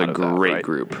that. Yeah, that was a great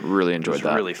group. Really enjoyed that. It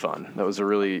was really fun. That was a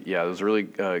really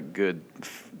good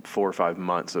 4 or 5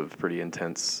 months of pretty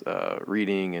intense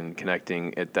reading and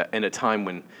connecting at that in a time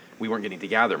when we weren't getting to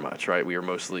gather much, right? We were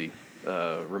mostly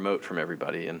remote from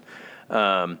everybody, and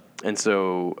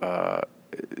so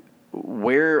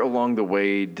where along the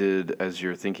way as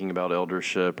you're thinking about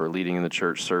eldership or leading in the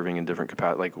church, serving in different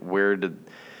capacities, like where did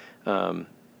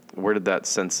that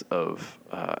sense of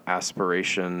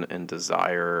aspiration and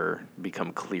desire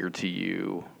become clear to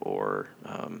you, or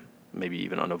maybe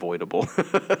even unavoidable?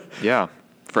 Yeah,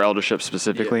 for eldership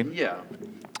specifically?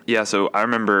 Yeah, so I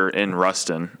remember in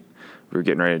Ruston, we were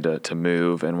getting ready to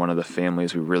move, and one of the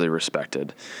families we really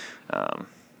respected,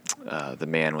 the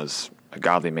man was a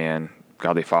godly man,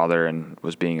 godly father, and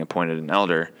was being appointed an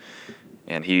elder,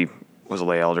 and he was a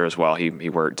lay elder as well. He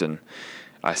worked, and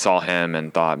I saw him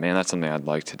and thought, man, that's something I'd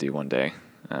like to do one day.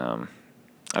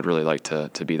 I'd really like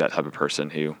to be that type of person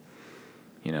who,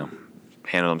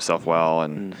 handled himself well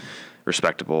and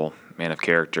respectable, man of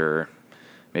character,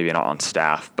 maybe not on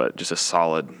staff, but just a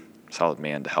solid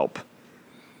man to help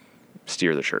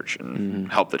steer the church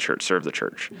and help the church, serve the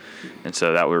church. And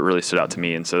so that really stood out to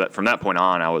me. And so that from that point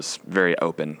on, I was very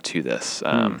open to this.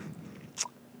 Probably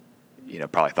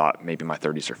thought maybe my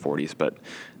 30s or 40s, but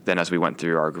then as we went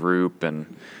through our group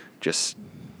and just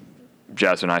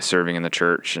Jazz and I serving in the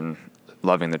church and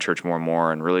loving the church more and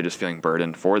more, and really just feeling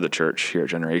burdened for the church here at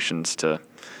Generations to,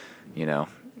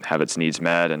 have its needs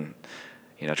met, and,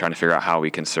 trying to figure out how we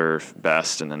can serve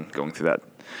best, and then going through that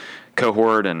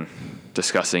cohort and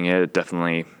discussing it,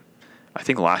 definitely, I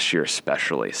think last year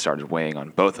especially, started weighing on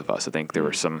both of us. I think there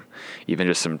were some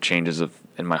changes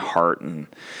in my heart, and,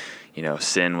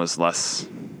 sin was less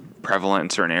prevalent in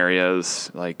certain areas,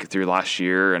 like through last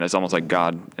year, and it's almost like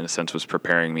God, in a sense, was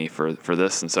preparing me for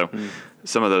this. And so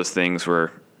some of those things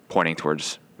were pointing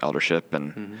towards eldership,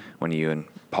 and when you and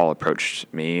Paul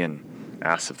approached me and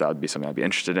asked if that would be something I'd be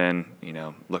interested in,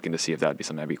 looking to see if that would be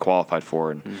something I'd be qualified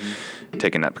for, and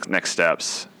taking that next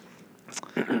steps,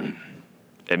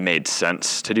 it made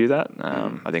sense to do that.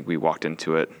 I think we walked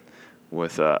into it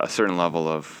with a certain level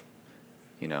of,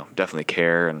 definitely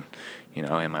care and,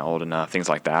 am I old enough, things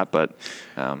like that. But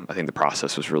I think the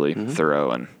process was really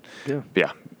thorough, and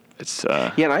it's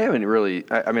and I haven't really.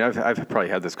 I mean, I've probably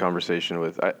had this conversation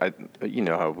with.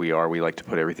 How we are. We like to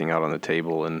put everything out on the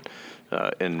table,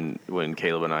 and when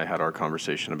Caleb and I had our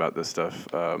conversation about this stuff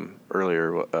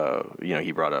earlier,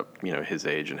 he brought up his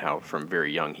age and how from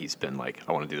very young he's been like,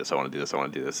 I want to do this, I want to do this, I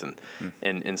want to do this, and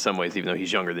in some ways, even though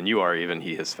he's younger than you are, even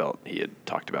he had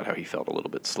talked about how he felt a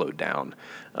little bit slowed down,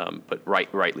 but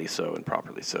rightly so and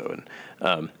properly so,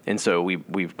 and so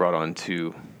we've brought on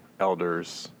 2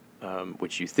 elders.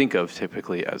 Which you think of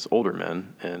typically as older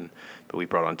men, but we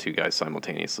brought on 2 guys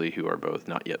simultaneously who are both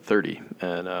not yet 30,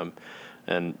 and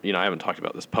I haven't talked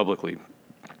about this publicly,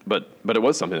 but it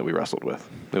was something that we wrestled with.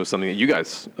 It was something that you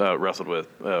guys wrestled with.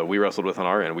 We wrestled with on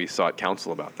our end. We sought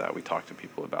counsel about that. We talked to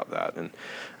people about that, and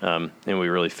we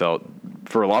really felt,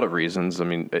 for a lot of reasons. I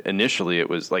mean, initially it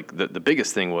was like the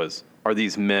biggest thing was, are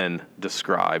these men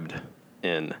described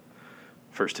in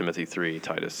 1 Timothy 3,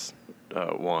 Titus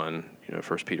 1, 1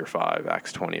 Peter 5,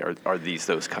 Acts 20, are these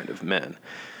those kind of men?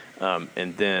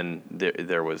 And then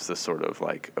there was this sort of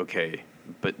like, okay,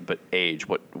 but age,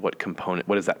 what component,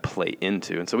 what does that play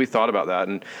into? And so we thought about that,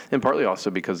 and partly also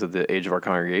because of the age of our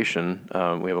congregation,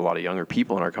 we have a lot of younger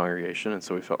people in our congregation, and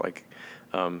so we felt like,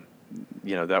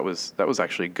 that was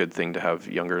actually a good thing to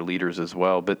have younger leaders as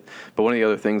well. But one of the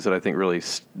other things that I think really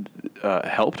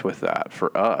helped with that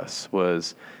for us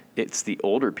was it's the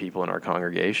older people in our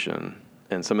congregation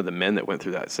and some of the men that went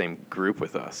through that same group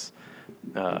with us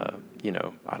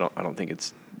I don't think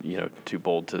it's too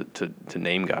bold to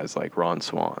name guys like Ron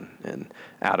Swan and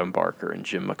Adam Barker and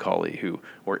Jim McCauley, who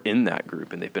were in that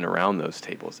group and they've been around those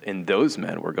tables. And those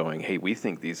men were going, hey, we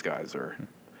think these guys are.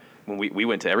 When we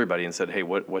went to everybody and said, hey,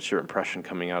 what's your impression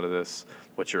coming out of this?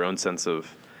 What's your own sense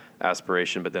of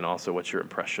aspiration? But then also, what's your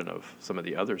impression of some of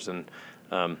the others? And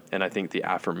I think the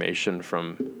affirmation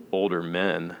from older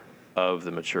men of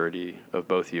the maturity of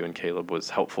both you and Caleb was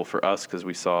helpful for us, because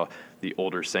we saw the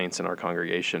older saints in our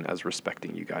congregation as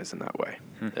respecting you guys in that way.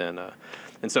 And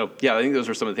so, yeah, I think those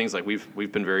are some of the things, like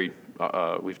we've been very,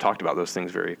 we've talked about those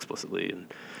things very explicitly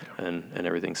and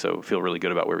everything. So feel really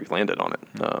good about where we've landed on it.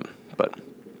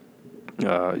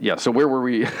 So where were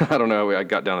we? I don't know. I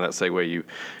got down to that segue.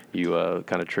 You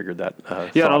kind of triggered that.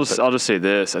 Yeah, and I'll just say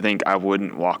this. I think I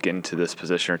wouldn't walk into this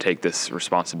position or take this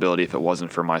responsibility if it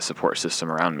wasn't for my support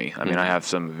system around me. I mean, I have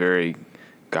some very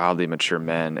godly, mature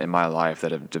men in my life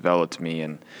that have developed me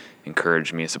and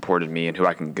encouraged me and supported me, and who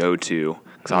I can go to.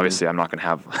 Because obviously I'm not going to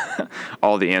have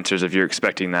all the answers. If you're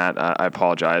expecting that, I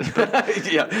apologize. But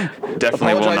yeah,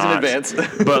 definitely will not. In advance.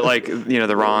 But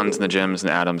the Rons and the Jims and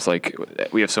the Adams,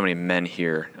 we have so many men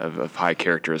here of high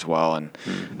character as well. And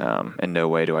in no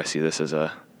way do I see this as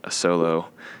a solo,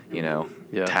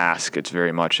 task. It's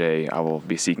very much I will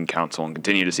be seeking counsel and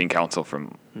continue to seek counsel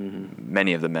from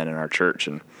many of the men in our church.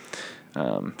 And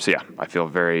I feel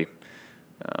very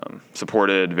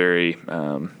supported, very.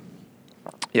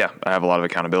 I have a lot of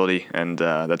accountability, and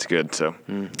that's good. So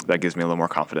that gives me a little more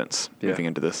confidence moving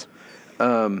into this.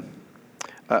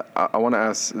 I want to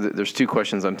ask, there's two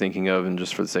questions I'm thinking of, and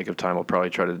just for the sake of time, I'll probably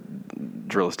try to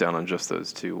drill us down on just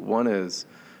those two. One is,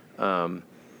 one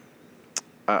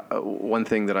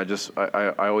thing that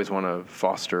I always want to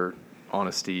foster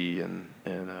honesty and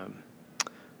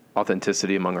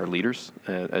authenticity among our leaders,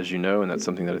 as you know, and that's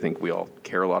something that I think we all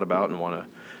care a lot about and want to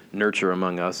nurture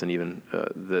among us, and even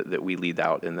that we lead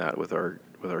out in that with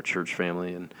our church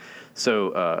family. And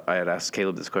so I had asked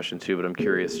Caleb this question too, but I'm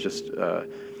curious, just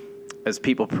as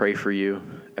people pray for you,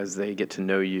 as they get to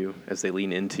know you, as they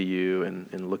lean into you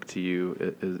and look to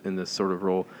you in this sort of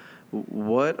role,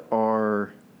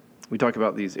 we talk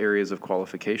about these areas of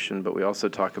qualification, but we also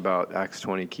talk about Acts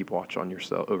 20, keep watch on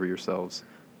over yourselves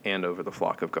and over the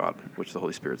flock of God, which the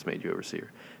Holy Spirit's made you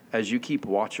overseer. As you keep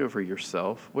watch over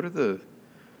yourself, what's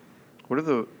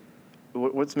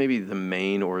maybe the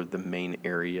main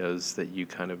areas that you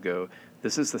kind of go,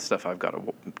 this is the stuff I've got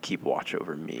to keep watch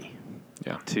over me?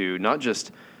 Yeah. To not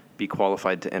just be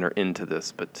qualified to enter into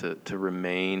this, but to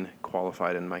remain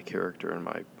qualified in my character and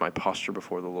my posture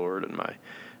before the Lord, and my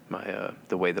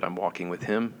the way that I'm walking with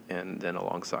Him, and then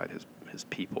alongside His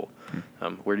people.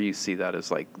 Where do you see that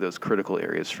as those critical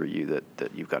areas for you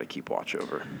that you've got to keep watch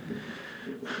over?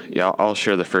 Yeah, I'll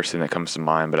share the first thing that comes to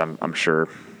mind, but I'm sure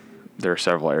there are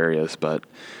several areas. But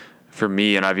for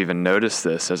me, and I've even noticed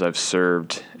this as I've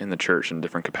served in the church in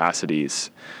different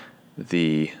capacities,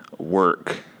 the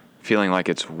work, feeling like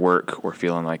it's work or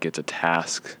feeling like it's a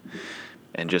task,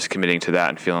 and just committing to that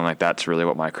and feeling like that's really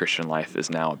what my Christian life is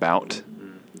now about.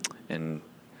 And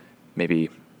maybe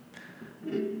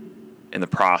in the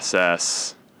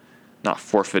process, not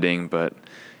forfeiting, but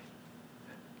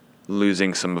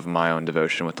losing some of my own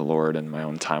devotion with the Lord and my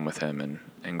own time with Him,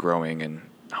 and growing and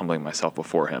humbling myself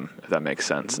before Him, if that makes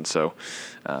sense. And so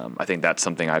I think that's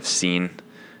something I've seen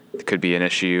could be an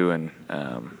issue. And,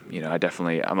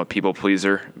 I'm a people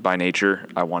pleaser by nature.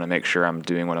 I want to make sure I'm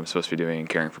doing what I'm supposed to be doing and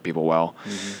caring for people well.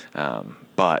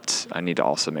 But I need to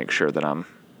also make sure that I'm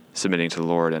submitting to the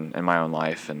Lord and my own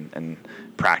life, and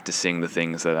practicing the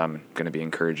things that I'm going to be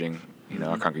encouraging,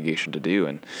 our congregation to do.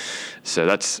 And so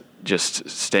that's just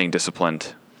staying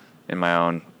disciplined in my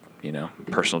own,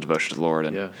 personal devotion to the Lord.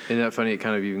 And yeah. Isn't that funny? It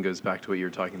kind of even goes back to what you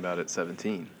were talking about at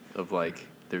 17, of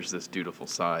there's this dutiful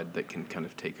side that can kind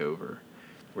of take over,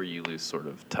 where you lose sort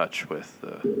of touch with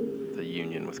the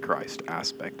union with Christ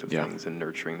aspect of things, and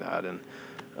nurturing that. And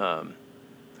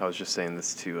I was just saying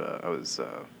this to,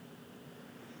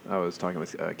 I was talking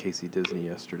with Casey Disney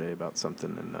yesterday about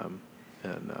something,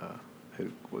 and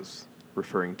who was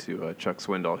referring to Chuck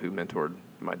Swindoll, who mentored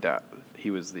my dad.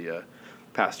 He was the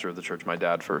pastor of the church my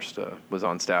dad first was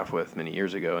on staff with many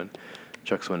years ago, and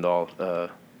Chuck Swindoll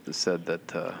said that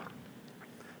the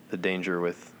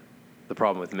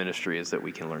problem with ministry is that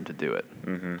we can learn to do it,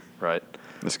 right?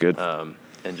 That's good.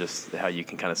 And just how you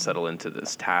can kind of settle into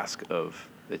this task of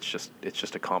it's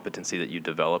just a competency that you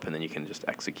develop, and then you can just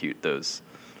execute those,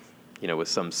 with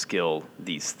some skill,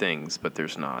 these things. But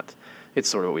there's not. It's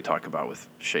sort of what we talk about with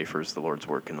Schaeffer's The Lord's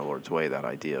Work and the Lord's Way, that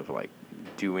idea of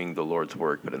doing the Lord's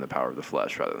work, but in the power of the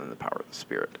flesh rather than the power of the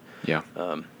Spirit. Yeah.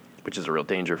 which is a real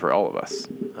danger for all of us,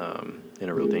 and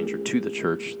a real danger to the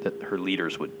church that her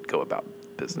leaders would go about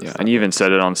business. Yeah, and you even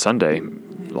said it on Sunday,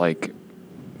 like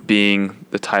being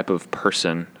the type of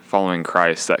person following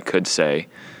Christ that could say,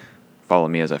 "Follow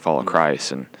me as I follow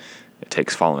Christ," and it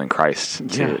takes following Christ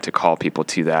to call people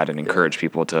to that and encourage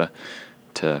people to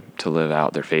live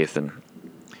out their faith. And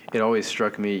it always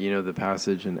struck me, the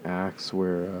passage in Acts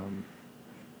where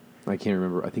I can't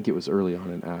remember. I think it was early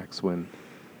on in Acts and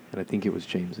I think it was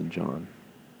James and John.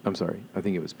 I'm sorry, I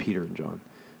think it was Peter and John,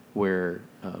 where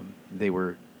they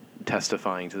were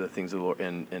testifying to the things of the Lord,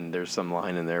 and there's some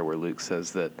line in there where Luke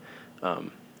says that,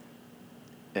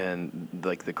 and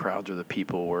like the crowds or the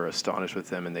people were astonished with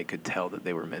them, and they could tell that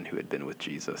they were men who had been with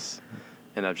Jesus.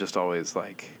 And I've just always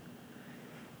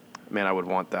man, I would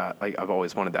want that. I've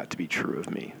always wanted that to be true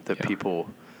of me. That people,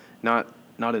 not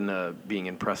in a being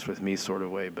impressed with me sort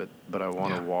of way, but I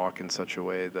want to walk in such a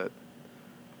way that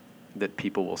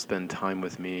people will spend time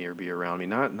with me or be around me.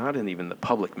 Not in even the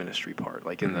public ministry part,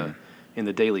 like in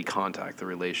the daily contact, the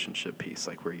relationship piece,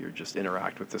 like where you're just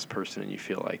interact with this person and you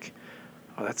feel like,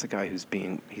 oh, that's a guy he's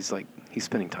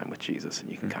spending time with Jesus, and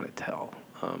you can kind of tell.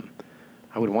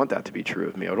 I would want that to be true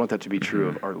of me. I would want that to be true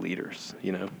of our leaders,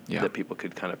 that people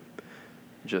could kind of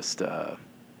just, that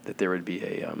there would be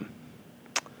a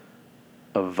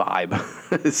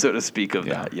vibe, so to speak, of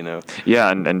that, Yeah,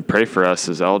 and pray for us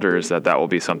as elders that will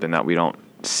be something that we don't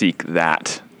seek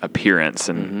that appearance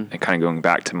and kind of going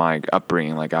back to my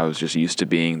upbringing, like I was just used to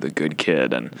being the good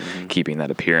kid and keeping that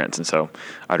appearance. And so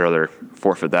I'd rather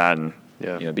forfeit that and,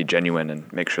 be genuine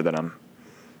and make sure that I'm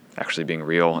actually being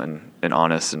real and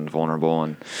honest and vulnerable.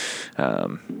 And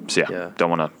don't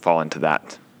want to fall into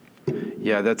that.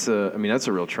 Yeah, that's a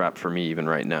real trap for me even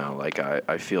right now. Like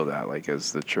I feel that, like,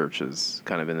 as the church is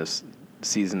kind of in this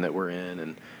season that we're in,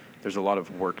 and there's a lot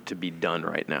of work to be done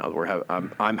right now.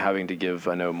 I'm having to give,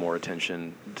 I know, more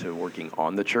attention to working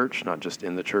on the church, not just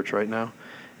in the church right now.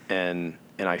 And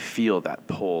I feel that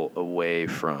pull away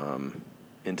from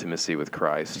intimacy with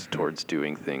Christ towards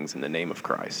doing things in the name of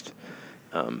Christ,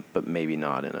 but maybe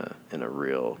not in a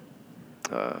real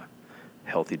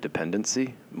healthy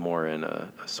dependency, more in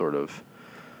a sort of,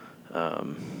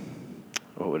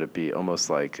 what would it be?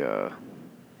 Almost like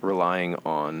relying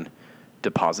on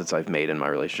deposits I've made in my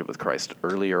relationship with Christ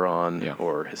earlier on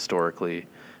or historically,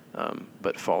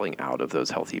 but falling out of those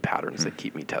healthy patterns that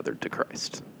keep me tethered to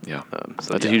Christ. Yeah,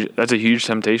 that's a huge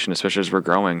temptation, especially as we're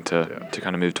growing to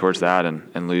kind of move towards that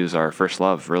and lose our first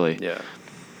love, really. Yeah.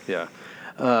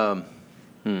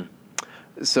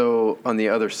 So on the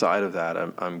other side of that,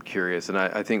 I'm curious, and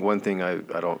I think one thing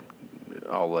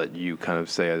I'll let you kind of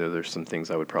say. I know there's some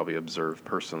things I would probably observe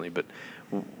personally, but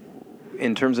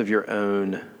in terms of your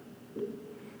own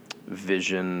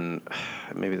vision,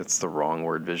 maybe that's the wrong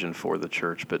word, vision for the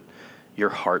church, but your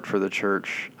heart for the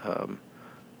church,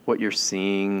 what you're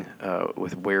seeing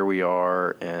with where we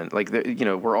are, and like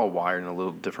we're all wired in a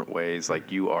little different ways.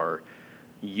 Like you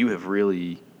have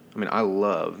really, I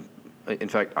love. In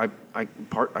fact, I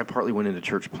partly went into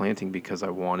church planting because I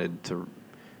wanted to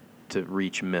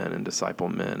reach men and disciple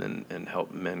men and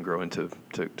help men grow into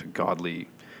to godly,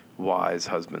 wise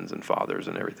husbands and fathers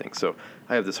and everything. So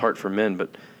I have this heart for men,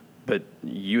 but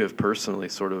you have personally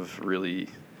sort of really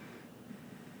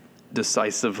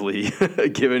decisively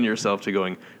given yourself to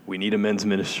going, we need a men's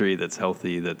ministry that's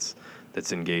healthy, that's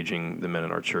engaging the men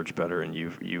in our church better, and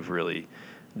you've really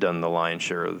done the lion's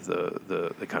share of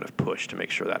the kind of push to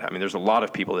make sure that. There's a lot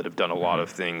of people that have done a lot of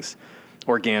things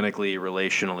organically,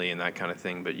 relationally, and that kind of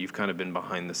thing, but you've kind of been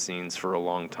behind the scenes for a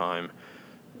long time,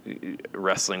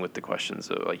 wrestling with the questions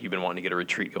of, like, you've been wanting to get a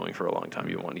retreat going for a long time,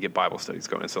 you've been wanting to get Bible studies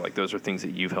going, so like those are things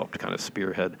that you've helped kind of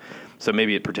spearhead. So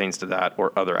maybe it pertains to that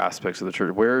or other aspects of the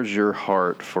church. Where's your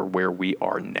heart for where we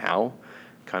are now?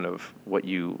 Kind of what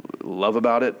you love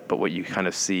about it, but what you kind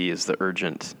of see is the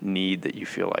urgent need that you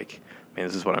feel like, man,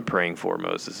 this is what I'm praying for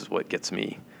most. This is what gets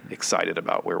me excited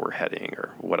about where we're heading, or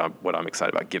what I'm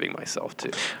excited about giving myself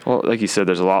to. Well, like you said,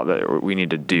 there's a lot that we need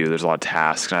to do. There's a lot of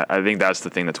tasks. And I think that's the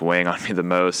thing that's weighing on me the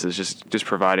most, is just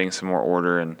providing some more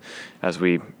order. And as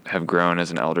we have grown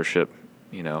as an eldership,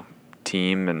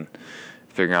 team, and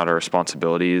figuring out our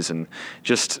responsibilities, and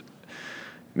just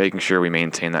making sure we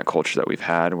maintain that culture that we've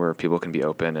had where people can be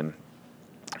open. And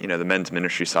the men's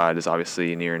ministry side is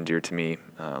obviously near and dear to me,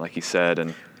 like you said.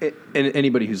 And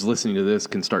anybody who's listening to this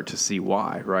can start to see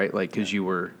why, right? Like, because you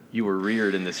were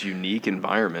reared in this unique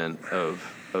environment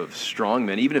of strong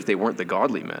men, even if they weren't the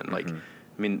godly men. Like,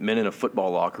 men in a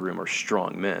football locker room are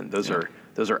strong men. Those are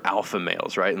alpha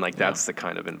males, right? And like that's the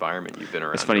kind of environment you've been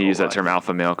around. It's funny you use that term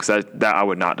alpha male, because that I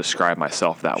would not describe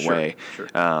myself that way. Sure.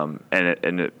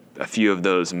 And a few of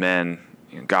those men,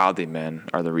 godly men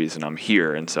are the reason I'm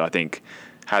here. And so I think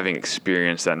having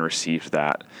experienced that and received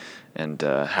that, and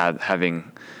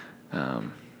having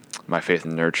my faith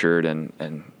nurtured,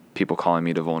 and people calling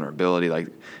me to vulnerability. Like,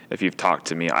 if you've talked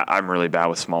to me, I'm really bad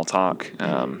with small talk.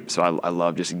 So I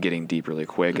love just getting deep really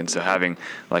quick. And so having,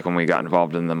 like, when we got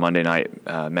involved in the Monday night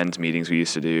men's meetings we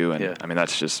used to do, and I mean,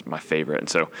 that's just my favorite. And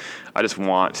so I just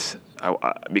want,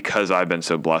 because I've been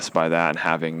so blessed by that, and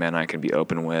having men I can be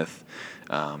open with,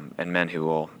 and men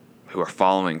who are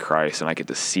following Christ, and I get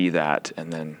to see that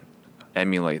and then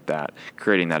emulate that,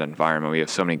 creating that environment. We have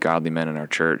so many godly men in our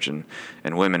church, and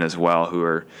women as well, who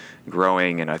are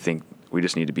growing, and I think we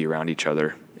just need to be around each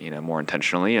other, more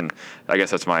intentionally. And I guess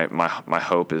that's my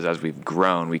hope, is as we've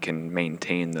grown, we can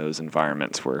maintain those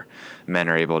environments where men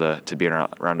are able to be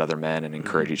around other men and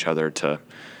encourage each other to,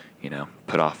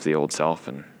 put off the old self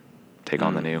and take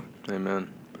on the new.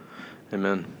 Amen.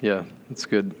 Yeah, that's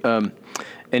good.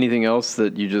 Anything else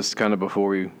that you just kind of, before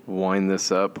we wind this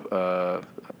up,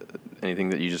 anything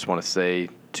that you just want to say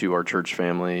to our church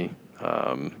family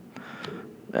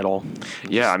at all?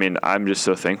 Yeah, I mean, I'm just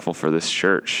so thankful for this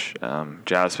church.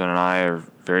 Jasmine and I are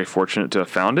very fortunate to have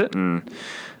found it, and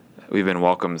we've been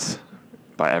welcomed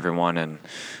by everyone. And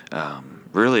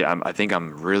really, I think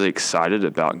I'm really excited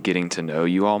about getting to know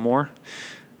you all more.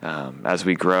 As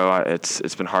we grow,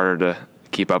 it's been harder to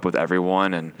keep up with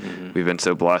everyone, and we've been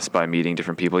so blessed by meeting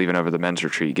different people, even over the men's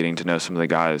retreat, getting to know some of the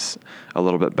guys a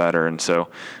little bit better. And so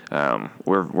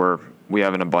we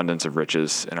have an abundance of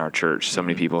riches in our church, so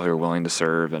many people who are willing to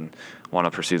serve and want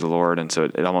to pursue the Lord. And so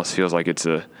it almost feels like it's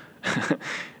we're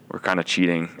kind of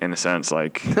cheating in a sense.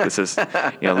 Like, this is,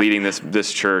 leading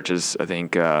this church is, I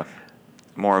think,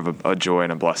 more of a joy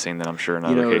and a blessing than I'm sure in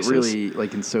other cases. It really,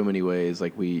 like, in so many ways,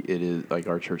 like, it is, like,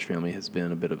 our church family has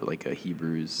been a bit of like a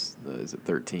Hebrews, is it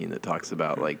 13, that talks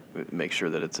about, like, make sure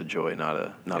that it's a joy, not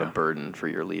a burden for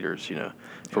your leaders,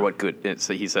 for what good,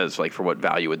 so he says, like, for what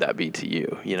value would that be to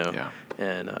you,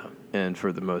 and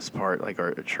for the most part, like,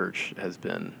 our church has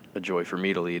been a joy for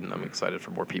me to lead, and I'm excited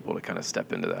for more people to kind of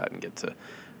step into that and get to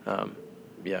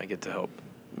help,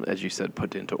 as you said,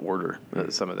 put into order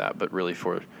some of that, but really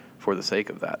for the sake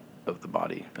of the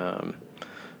body. All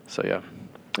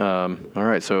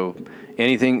right. So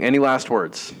any last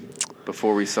words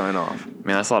before we sign off?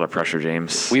 Man, that's a lot of pressure,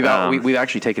 James. We've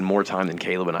actually taken more time than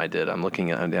Caleb and I did. I'm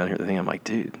down here thinking, I'm like,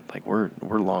 dude, like, we're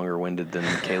longer winded than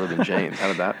Caleb and James. How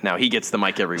did that? Now he gets the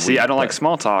mic every week. See, I don't like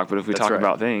small talk, but if we talk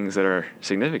about things that are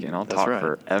significant, I'll talk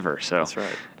forever. So that's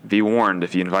right. Be warned,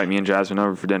 if you invite me and Jasmine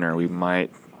over for dinner, we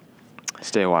might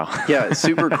stay a while. Yeah,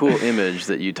 super cool image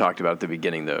that you talked about at the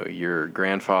beginning, though. Your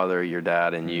grandfather, your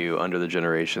dad, and you, under the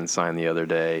generation, signed the other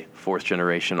day. 4th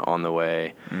generation on the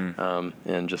way,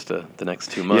 in just the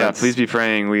next 2 months. Yeah, please be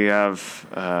praying. We have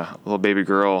a little baby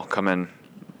girl coming,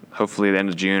 hopefully at the end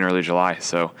of June, early July.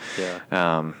 So,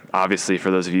 obviously,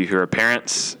 for those of you who are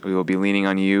parents, we will be leaning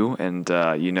on you, and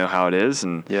you know how it is.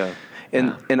 And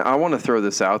And I want to throw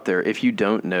this out there. If you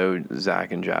don't know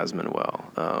Zach and Jasmine well,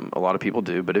 a lot of people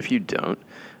do, but if you don't,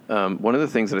 one of the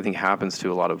things that I think happens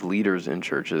to a lot of leaders in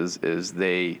churches is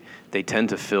they tend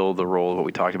to fill the role of what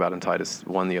we talked about in Titus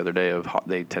 1 the other day, of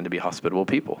they tend to be hospitable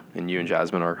people. And you and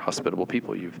Jasmine are hospitable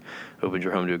people. You've opened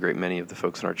your home to a great many of the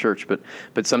folks in our church. But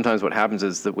sometimes what happens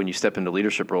is that when you step into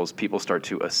leadership roles, people start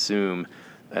to assume,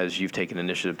 as you've taken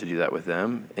initiative to do that with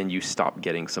them, and you stop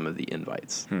getting some of the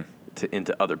invites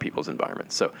into other people's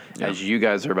environments. So as you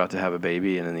guys are about to have a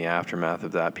baby, and in the aftermath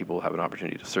of that, people will have an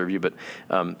opportunity to serve you. But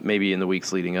maybe in the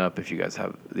weeks leading up, if you guys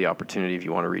have the opportunity, if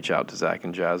you want to reach out to Zach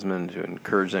and Jasmine to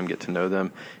encourage them, get to know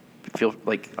them, feel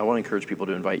like I want to encourage people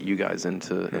to invite you guys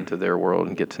into their world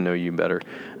and get to know you better.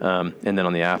 And then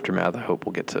on the aftermath, I hope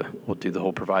we'll do the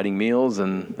whole providing meals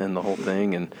and the whole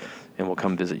thing, and we'll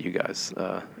come visit you guys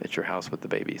at your house with the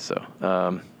baby. So.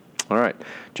 All right.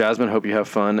 Jasmine, hope you have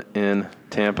fun in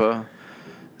Tampa.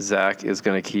 Zach is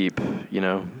going to keep,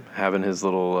 having his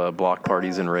little block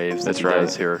parties and raves that he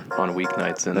does here on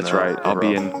weeknights. That's right. I'll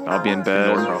be in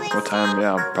bed. What time?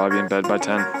 Yeah, I'll probably be in bed by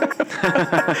 10.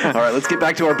 All right, let's get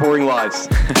back to our boring lives.